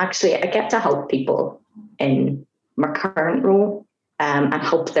actually, I get to help people in my current role, and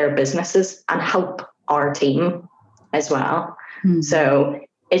help their businesses and help our team as well. So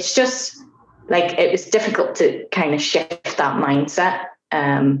it's just like, it was difficult to kind of shift that mindset.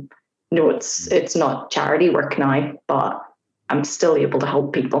 No, it's not charity work now, but I'm still able to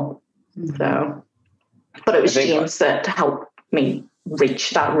help people. So, but it was James that helped me reach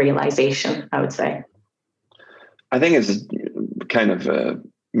that realization, I would say. I think it's kind of a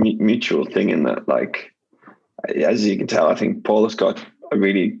mutual thing in that, like, as you can tell, I think Paula's got a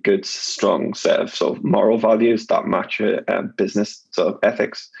really good, strong set of sort of moral values that match her business sort of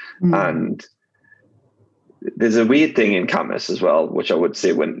ethics. And there's a weird thing in campus as well, which I would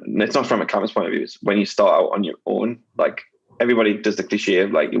say, when it's not from a campus point of view, is when you start out on your own, like everybody does the cliche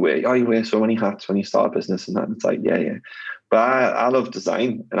of like, you wear so many hats when you start a business and that. And it's like, yeah. But I love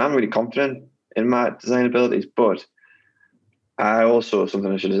design, and I'm really confident in my design abilities. But I also,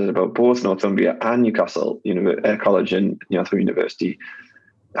 something I should have said about both Northumbria and Newcastle College and Newcastle University,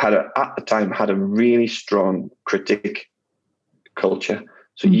 at the time had a really strong critic culture.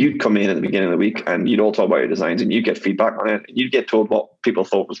 So you'd come in at the beginning of the week and you'd all talk about your designs, and you'd get feedback on it. And you'd get told what people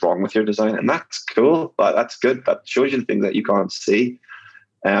thought was wrong with your design. And that's cool. That's good. That shows you the things that you can't see.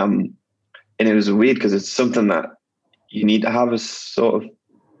 And it was weird because it's something that you need to have a sort of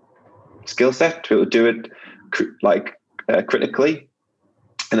skill set to be able to do it critically.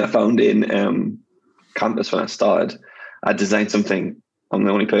 And I found in campus when I started, I designed something. I'm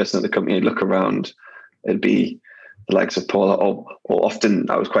the only person at the company. I'd look around, it'd be the likes of Paula, or often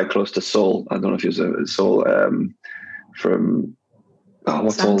I was quite close to Sol. I don't know if he was a Sol from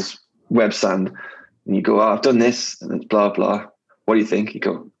what's Sol's Web Sand. And you go, I've done this, and it's blah blah. What do you think? You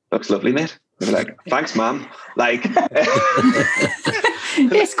go, looks lovely, mate. They'd be like, thanks, ma'am. Like,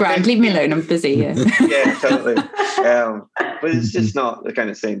 it's grand. Leave me alone. I'm busy. Yeah, totally. But it's just not the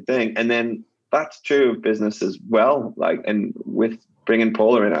kind of same thing. And then that's true of business as well. Like, and with bringing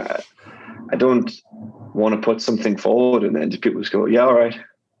Paula in, I don't want to put something forward and then just people just go, yeah, all right.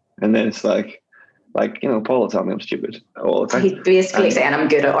 And then it's like Paula told me I'm stupid all the time. He's basically saying I'm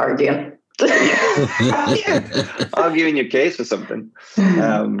good at arguing. Arguing your case for something.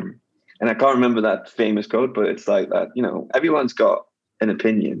 And I can't remember that famous quote, but it's like that, everyone's got an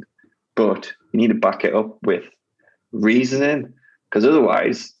opinion, but you need to back it up with reasoning, because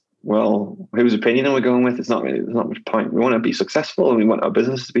otherwise, well, whose opinion are we going with? There's not much point. We want to be successful, and we want our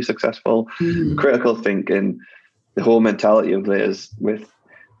business to be successful. Critical thinking, the whole mentality of Liz with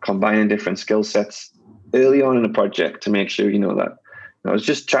combining different skill sets early on in a project to make sure, that I was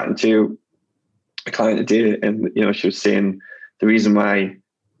just chatting to a client today, and, she was saying the reason why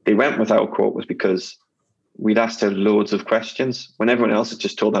they went with our quote was because we'd asked her loads of questions when everyone else had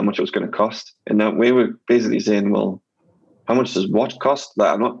just told how much it was going to cost. And that we were basically saying, well, how much does what cost?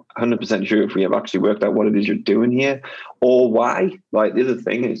 Like, I'm not 100% sure if we have actually worked out what it is you're doing here or why. Like, the other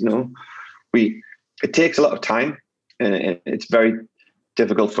thing is, it takes a lot of time, and it's very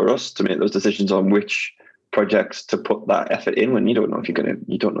difficult for us to make those decisions on which projects to put that effort in when you don't know if you're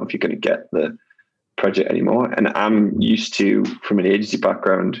going to get the project anymore. And I'm used to, from an agency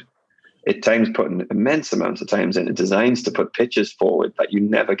background, at times putting immense amounts of times into designs to put pitches forward that you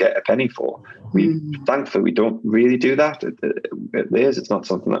never get a penny for. Thankfully, we don't really do that at Liz. It's not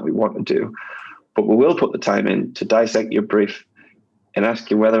something that we want to do, but we will put the time in to dissect your brief and ask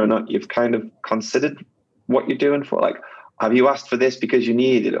you whether or not you've kind of considered what you're doing for. Like, have you asked for this because you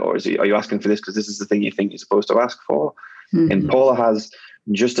need it, or are you asking for this because this is the thing you think you're supposed to ask for? And Paula has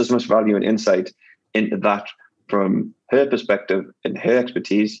just as much value and insight into that from her perspective and her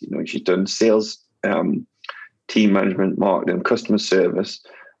expertise. She's done sales, team management, marketing, customer service,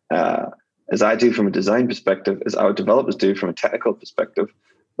 as I do from a design perspective, as our developers do from a technical perspective.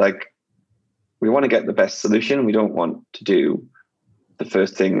 Like, we want to get the best solution. We don't want to do the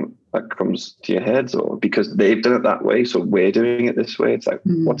first thing that comes to your heads, or because they've done it that way, so we're doing it this way. It's like,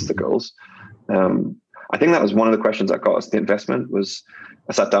 what's the goals? I think that was one of the questions that got us the investment. Was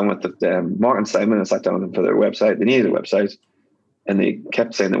I sat down with Mark and Simon, and I sat down with them for their website. They needed a website, and they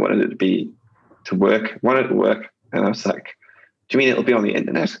kept saying they wanted it to work. And I was like, do you mean it'll be on the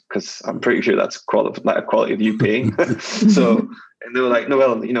internet? Because I'm pretty sure that's a quality of you paying. So, and they were like, no,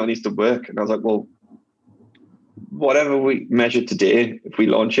 well, it needs to work. And I was like, well, whatever we measure today, if we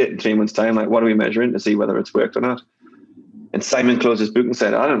launch it in 3 months' time, like, what are we measuring to see whether it's worked or not? And Simon closed his book and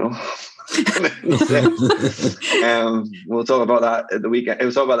said, I don't know. We'll talk about that at the weekend.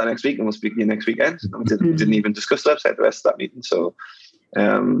 We'll talk about that next week, and we'll speak to you next weekend. We didn't even discuss the website the rest of that meeting. So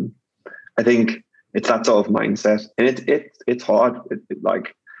I think it's that sort of mindset, and it's hard.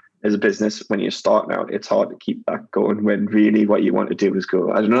 Like, as a business, when you're starting out, it's hard to keep that going when really what you want to do is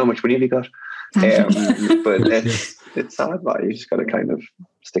go, I don't know how much money have you got, but it's hard. Like, you just got to kind of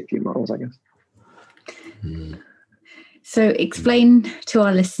stick to your morals, I guess. So explain to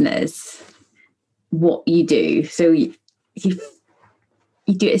our listeners what you do. So you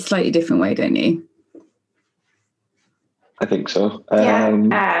do it a slightly different way, don't you? I think so.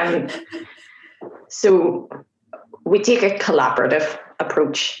 So we take a collaborative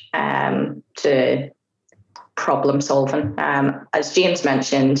approach to problem solving. As James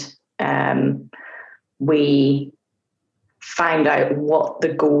mentioned, we find out what the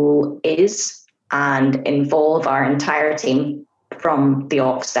goal is and involve our entire team from the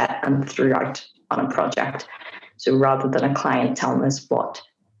offset and throughout on a project. So rather than a client telling us what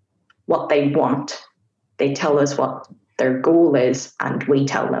they want, they tell us what their goal is and we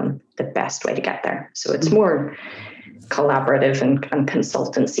tell them the best way to get there. So it's more collaborative and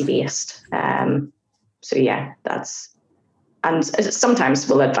consultancy based. So yeah, and sometimes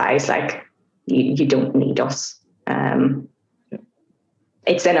we'll advise like, you don't need us.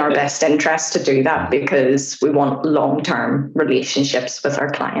 It's in our best interest to do that because we want long-term relationships with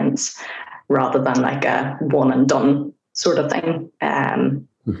our clients rather than like a one and done sort of thing. I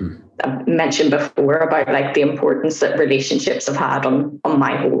mentioned before about like the importance that relationships have had on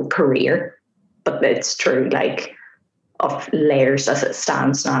my whole career, but it's true, like of Layers as it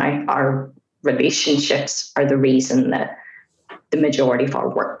stands now, our relationships are the reason that the majority of our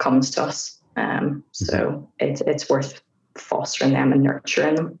work comes to us. So it's worth fostering them and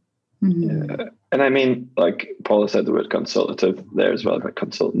nurturing them. Yeah. And I mean, like Paula said, the word consultative there as well, like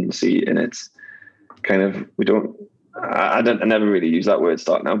consultancy, and it's kind of, I never really use that word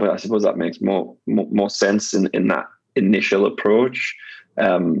start now, but I suppose that makes more sense in that initial approach.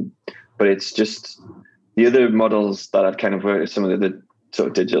 But it's just the other models that I've kind of worked with, some of the other sort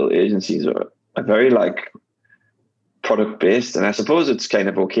of digital agencies are very like product based, and I suppose it's kind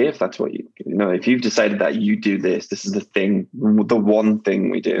of okay if that's what you know, if you've decided that you do this is the thing, the one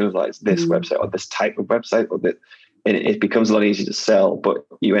thing we do, like this website or this type of website, or that, and it becomes a lot easier to sell. But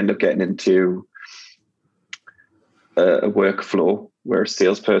you end up getting into a workflow where a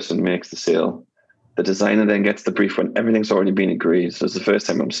salesperson makes the sale, the designer then gets the brief when everything's already been agreed. So it's the first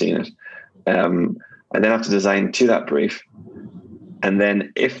time I'm seeing it, and then have to design to that brief. And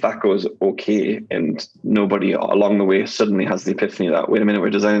then if that goes okay and nobody along the way suddenly has the epiphany that, wait a minute,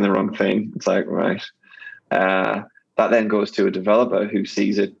 we're designing the wrong thing. It's like, right. That then goes to a developer who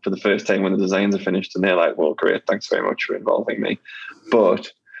sees it for the first time when the designs are finished, and they're like, well, great, thanks very much for involving me.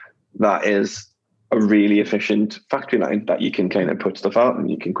 But that is a really efficient factory line that you can kind of put stuff out and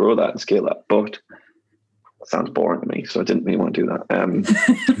you can grow that and scale that. But it sounds boring to me, so I didn't really want to do that. And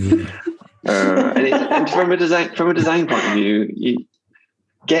from a design point of view,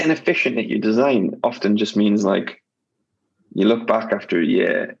 getting efficient at your design often just means like you look back after a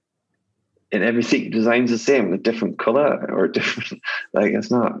year and everything you design's the same with a different color or a different, like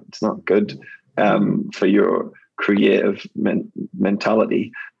it's not good for your creative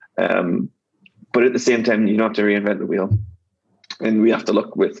mentality. But at the same time, you don't have to reinvent the wheel, and we have to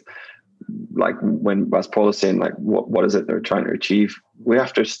look with, like, when, as Paul is saying, like what is it they're trying to achieve? We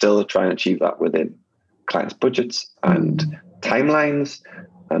have to still try and achieve that within clients' budgets and timelines,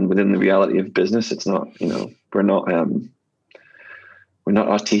 and within the reality of business. It's not, we're not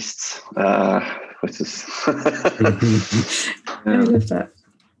artists. Which is I love that.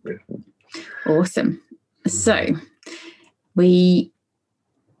 Awesome. So,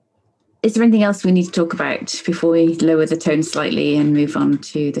 is there anything else we need to talk about before we lower the tone slightly and move on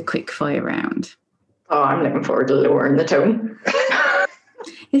to the quick fire round? Oh, I'm looking forward to lowering the tone.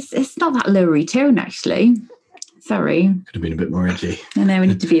 It's not that lowery tone, actually. Sorry. Could have been a bit more edgy. I know, we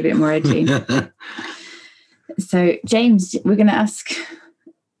need to be a bit more edgy. So, James, we're going to ask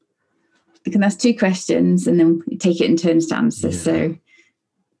 2 questions and then take it in turns to answer. Yeah.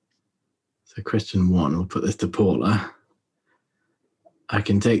 So question 1, we'll put this to Paula. I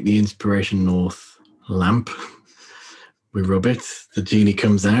can take the Inspiration North lamp. We rub it, the genie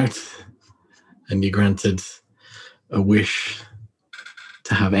comes out, and you're granted a wish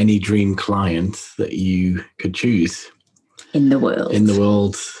to have any dream client that you could choose. In the world. In the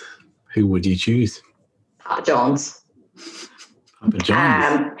world, who would you choose? Papa John's. Papa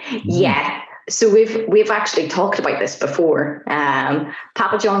John's. Yeah. So we've actually talked about this before.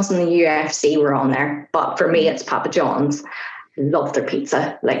 Papa John's and the UFC were on there, but for me, it's Papa John's. Love their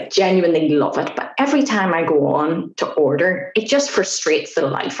pizza, like genuinely love it. But every time I go on to order, it just frustrates the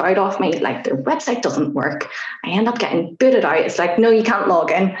life out of me. Like their website doesn't work. I end up getting booted out. It's like, no, you can't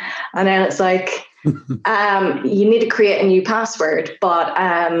log in. And then it's like, you need to create a new password, but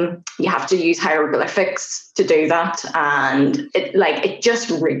you have to use hieroglyphics to do that. And it just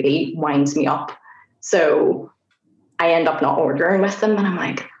really winds me up. So I end up not ordering with them. And I'm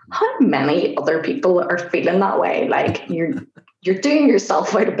like, how many other people are feeling that way? Like you're doing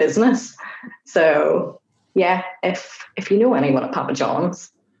yourself out of business. So yeah, if you know anyone at Papa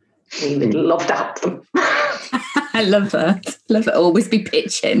John's, we would love to help them. I love that. Love it. Always be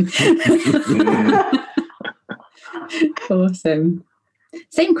pitching. Awesome.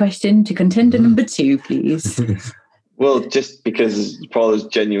 Same question to contender number 2, please. Well, just because Paul is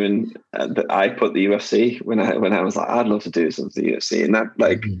genuine, that I put the UFC when I was like, I'd love to do something for the UFC, and that,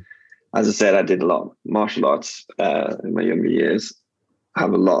 like, as I said, I did a lot of martial arts in my younger years. I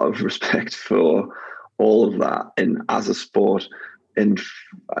have a lot of respect for all of that, and as a sport. And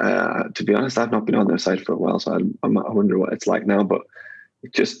to be honest, I've not been on their site for a while, so I wonder what it's like now. But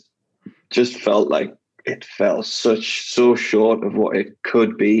it just felt like it fell so short of what it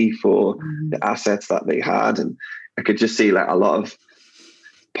could be for the assets that they had, and I could just see like a lot of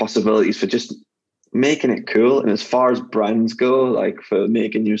possibilities for just making it cool. And as far as brands go, like for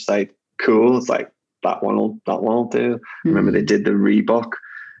making your site cool, it's like that one will do. I remember they did the Reebok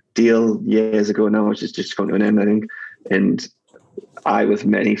deal years ago now, which is just coming to an end, I think. And I, with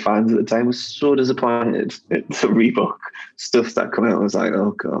many fans at the time, was so disappointed at the Reebok stuff that come out. I was like,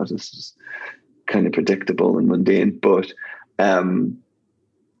 oh God, this is kind of predictable and mundane. But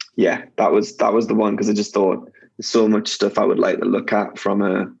yeah, that was the one, because I just thought there's so much stuff I would like to look at from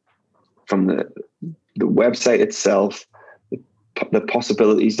the website itself, the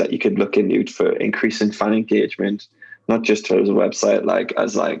possibilities that you could look into for increasing fan engagement, not just as a website, like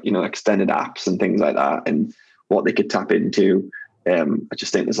as like, you know, extended apps and things like that, and what they could tap into. I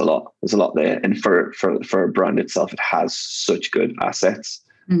just think there's a lot there, and for a brand itself, it has such good assets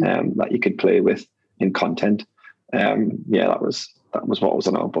that you could play with in content. Yeah, that was what was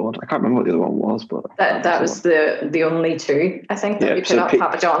on our board. I can't remember what the other one was, but that was the only two, I think, that we put up.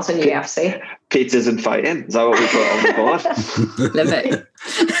 Papa John's and UFC. Pizzas and fighting, is that what we put on the board? Love it.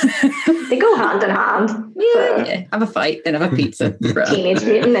 They go hand in hand. Yeah. Have a fight, then have a pizza. Teenage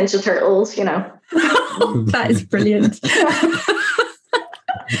Mutant Ninja Turtles, you know. That is brilliant.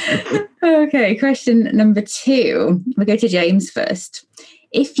 Okay, question number 2. We'll go to James first.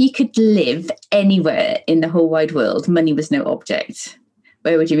 If you could live anywhere in the whole wide world, money was no object,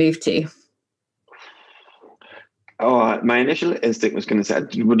 where would you move to? Oh, my initial instinct was going to say I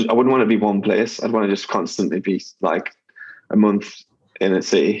wouldn't want to be one place. I'd want to just constantly be like a month in a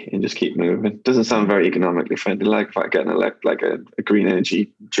city and just keep moving. Doesn't sound very economically friendly, like if I get like a green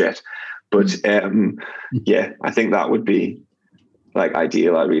energy jet. But yeah, I think that would be like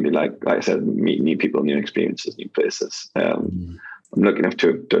ideal. I really like I said, meeting new people, new experiences, new places. I'm lucky enough to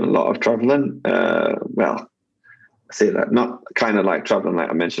have done a lot of traveling. Well, I say that, not kind of like traveling, like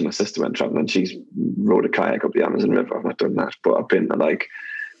I mentioned, my sister went traveling. She's rode a kayak up the Amazon River. I've not done that, but I've been to, like,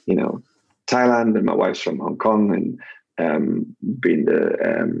 you know, Thailand, and my wife's from Hong Kong, and been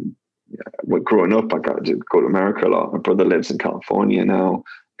to, growing up, I got to go to America a lot. My brother lives in California now.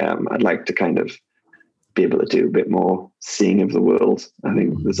 I'd like to kind of be able to do a bit more seeing of the world. I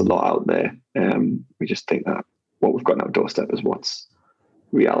think there's a lot out there. We just think that what we've got on our doorstep is what's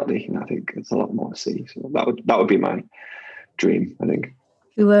reality, and I think it's a lot more to see. So that would be my dream, I think.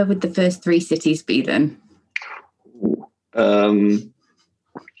 Who would the first 3 cities be then? Trying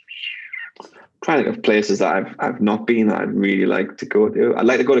to think of places that I've not been that I'd really like to go to. I'd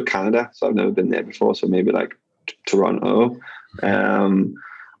like to go to Canada, so I've never been there before. So maybe like Toronto.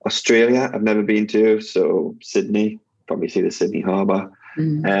 Australia, I've never been to, so Sydney, probably see the Sydney Harbour.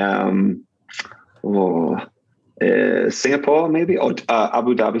 Singapore, maybe, or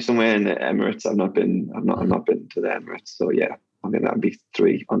Abu Dhabi, somewhere in the Emirates. I've not been to the Emirates, so yeah, I think that'd be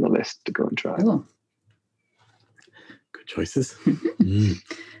 3 on the list to go and try. Cool. Good choices.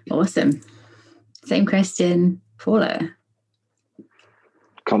 Awesome. Same question, Paula.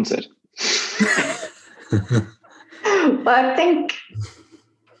 Concert. Well,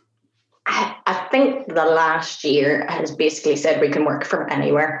 I think the last year has basically said we can work from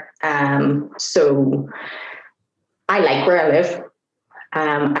anywhere. So I like where I live.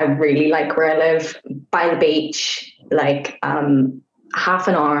 I really like where I live, by the beach, like half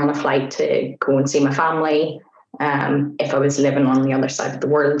an hour on a flight to go and see my family. If I was living on the other side of the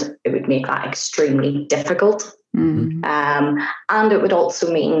world, it would make that extremely difficult. And it would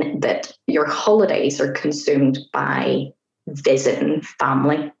also mean that your holidays are consumed by visiting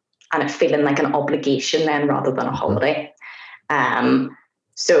family and it feeling like an obligation then rather than a holiday.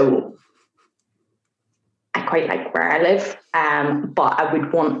 So I quite like where I live, but I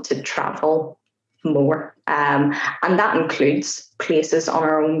would want to travel more. And that includes places on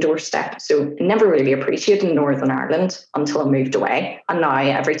our own doorstep. So I never really appreciated Northern Ireland until I moved away. And now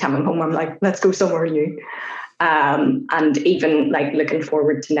every time I'm home, I'm like, let's go somewhere new. And even like looking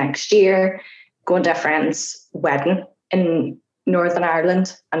forward to next year, going to a friend's wedding in Northern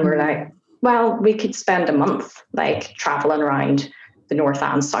Ireland. And we're like, well, we could spend a month like traveling around the north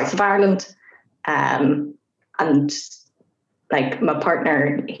and south of Ireland. And like my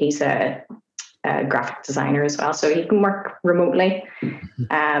partner, he's a graphic designer as well, so he can work remotely.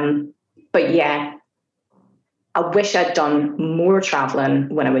 But yeah, I wish I'd done more traveling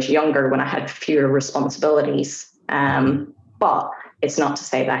when I was younger, when I had fewer responsibilities. But it's not to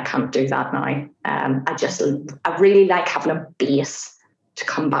say that I can't do that now. I really like having a base to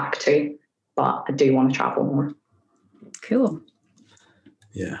come back to, but I do want to travel more. Cool.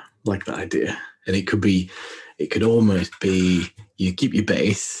 Yeah, like that idea. And it could almost be you keep your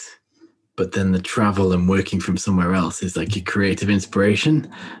base, but then the travel and working from somewhere else is like your creative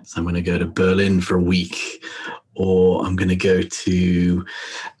inspiration. So I'm going to go to Berlin for a week, or I'm going to go to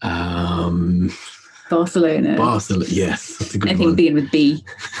Barcelona. Yes, that's a good Anything one. being with B.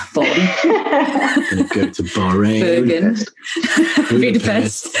 Bonn. I'm going to go to Bahrain. Bergen.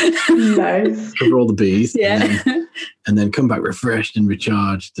 Budapest. Nice. Cover all the B's. Yeah. And then come back refreshed and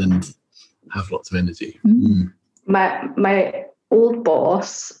recharged and have lots of energy. My old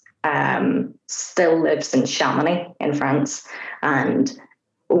boss still lives in Chamonix in France. And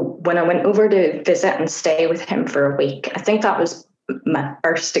when I went over to visit and stay with him for a week, I think that was my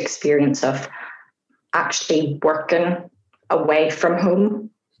first experience of actually working away from home.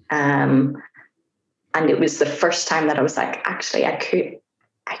 And it was the first time that I was like, actually, I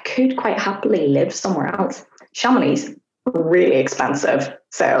could quite happily live somewhere else. Chamonix is really expensive,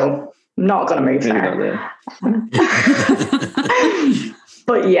 so I'm not going to move there.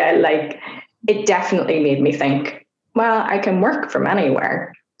 But yeah, like it definitely made me think, well, I can work from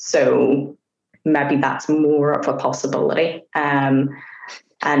anywhere. So maybe that's more of a possibility. And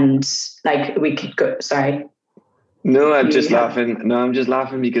like we could go, sorry. No, I'm just laughing. No, I'm just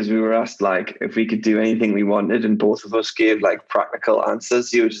laughing because we were asked like if we could do anything we wanted, and both of us gave like practical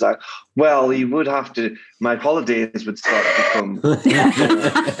answers. You were just like, "Well, you would have to. My holidays would start to come,"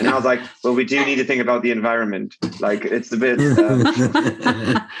 and I was like, "Well, we do need to think about the environment. Like, it's a bit. You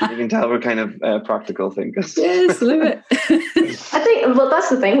can tell we're kind of practical thinkers." Yes, love it. I think. Well, that's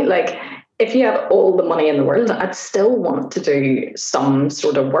the thing. Like, if you had all the money in the world, I'd still want to do some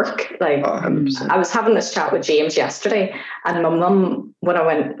sort of work. Like, 100%. I was having this chat with James yesterday, and my mum, when I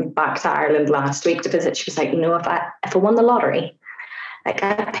went back to Ireland last week to visit, she was like, if I won the lottery, like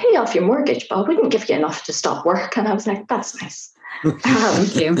I'd pay off your mortgage, but I wouldn't give you enough to stop work. And I was like, that's nice.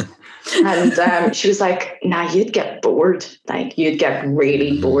 Thank you. And she was like, you'd get bored. Like, you'd get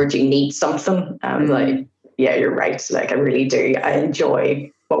really bored. You need something. I was like, yeah, you're right. Like, I really do. I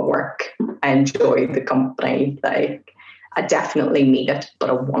enjoy my work. I enjoy the company. Like, I definitely need it, but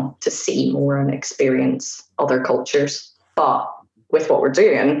I want to see more and experience other cultures. But with what we're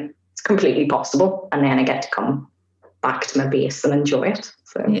doing, it's completely possible. And then I get to come back to my base and enjoy it.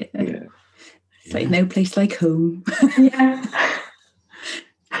 So Yeah. It's like no place like home. yeah.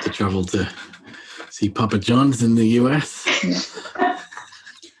 To travel to see Papa John's in the US. Yeah.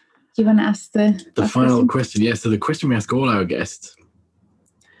 Do you want to ask the final question? Yeah, so the question we ask all our guests.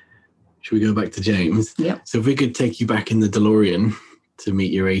 Should we go back to James? Yep. So if we could take you back in the DeLorean to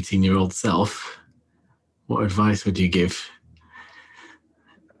meet your 18-year-old self, what advice would you give?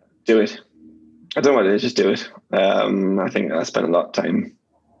 Do it. I don't know what it is, just do it. I think I spent a lot of time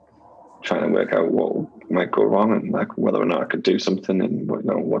trying to work out what might go wrong and like whether or not I could do something and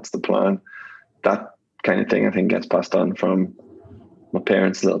what's the plan. That kind of thing I think gets passed on from my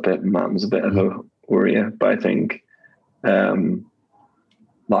parents a little bit. Mum's a bit of a worrier, but I think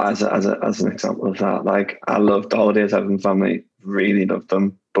as an example of that, like I loved holidays, having family, really loved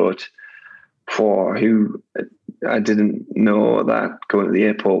them, but for who I didn't know that going to the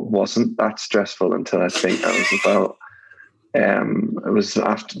airport wasn't that stressful until I think I was about it was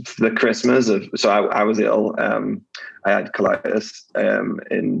after the Christmas so I was ill. I had colitis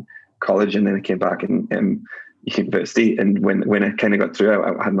in college, and then I came back in university, and when I kind of got through,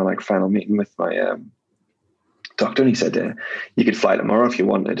 I had my final meeting with my doctor, and he said you could fly tomorrow if you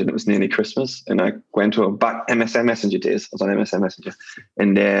wanted, and it was nearly Christmas, and I went to back MSN Messenger days. I was on MSN Messenger,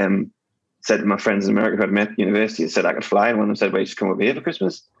 and said to my friends in America who I'd met at university, said I could fly, and one of them said, "Well, you just come over here for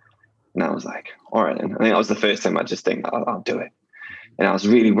Christmas." And I was like, all right. And I think that was the first time I just think I'll do it. And I was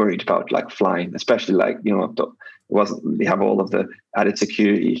really worried about like flying, especially like, it wasn't, they have all of the added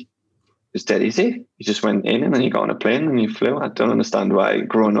security. It's dead easy. You just went in and then you got on a plane and you flew. I don't understand why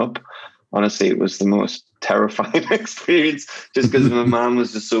growing up, honestly, it was the most terrifying experience just because my mom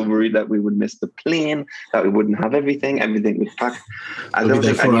was just so worried that we would miss the plane, that we wouldn't have everything would pack. I don't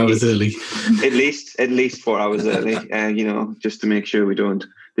think 4 hours early. At least 4 hours early, just to make sure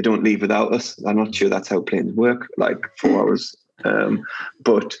they don't leave without us. I'm not sure that's how planes work, like 4 hours.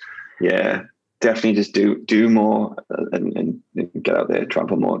 But yeah, definitely just do more and get out there,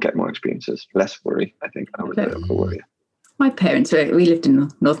 travel more, get more experiences, less worry. I think I was a worrier. My parents we lived in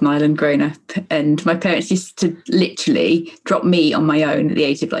Northern Ireland growing up, and my parents used to literally drop me on my own at the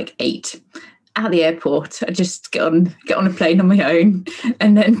age of like 8 at the airport, I'd just get on a plane on my own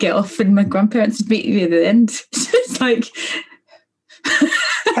and then get off, and my grandparents would meet me at the end. It's like,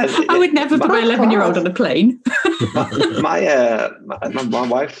 I would never put my 11-year-old on a plane. my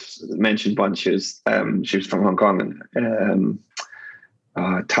wife mentioned once she was from Hong Kong and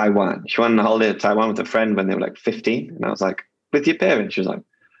Taiwan. She went on a holiday to Taiwan with a friend when they were like 15, and I was like, with your parents? She was like,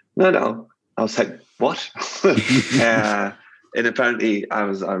 no. I was like, what? And apparently I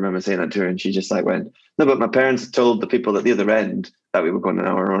remember saying that to her, and she just like went, no, but my parents told the people at the other end that we were going an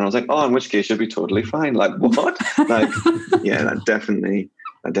hour, and I was like, oh, in which case you'll be totally fine. Like, what? Like, yeah, that definitely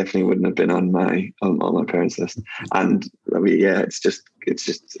wouldn't have been on my parents' list. And I mean, yeah, it's just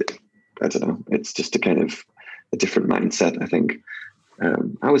I don't know, it's just a kind of a different mindset, I think.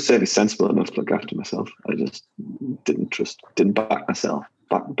 I was certainly sensible enough to look after myself. I just didn't back myself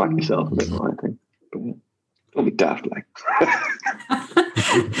yourself a bit more, I think. But yeah. Don't be daft, like.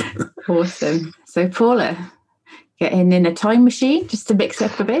 Awesome. So, Paula, getting in a time machine just to mix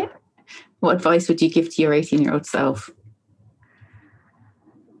up a bit, what advice would you give to your 18-year-old self?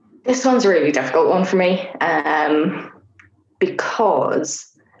 This one's a really difficult one for me, because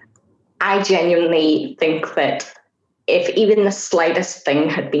I genuinely think that if even the slightest thing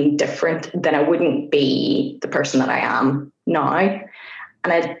had been different, then I wouldn't be the person that I am now.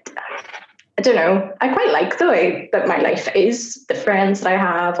 And I don't know. I quite like the way that my life is, the friends that I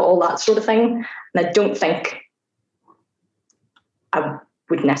have, all that sort of thing. And I don't think I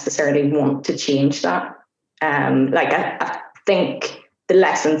would necessarily want to change that. I think the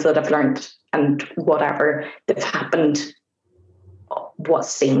lessons that I've learned and whatever that happened, what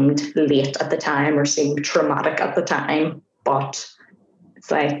seemed late at the time or seemed traumatic at the time, but it's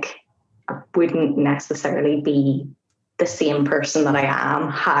like I wouldn't necessarily be the same person that I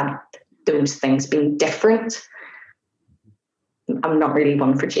am had those things been different. I'm not really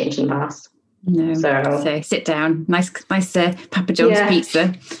one for changing past. No. So sit down. Nice Papa John's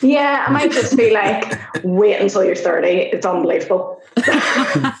pizza. Yeah, I might just be like, wait until you're 30. It's unbelievable.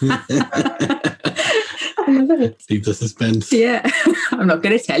 I love it. Leave the suspense. Yeah. I'm not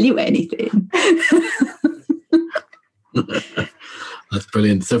going to tell you anything. That's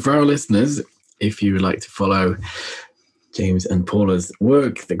brilliant. So for our listeners, if you would like to follow James and Paula's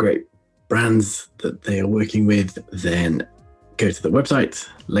work, the great brands that they are working with, then go to the website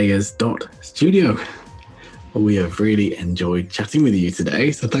layers.studio. We have really enjoyed chatting with you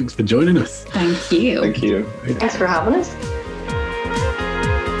today, so thanks for joining us. Thank you. Thank you. Thanks for having us.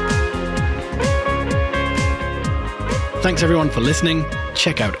 Thanks everyone for listening.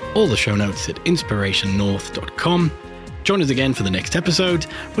 Check out all the show notes at inspirationnorth.com. Join us again for the next episode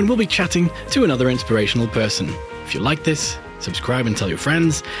when we'll be chatting to another inspirational person. If you like this, subscribe and tell your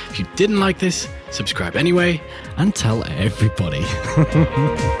friends. If you didn't like this, subscribe anyway and tell everybody.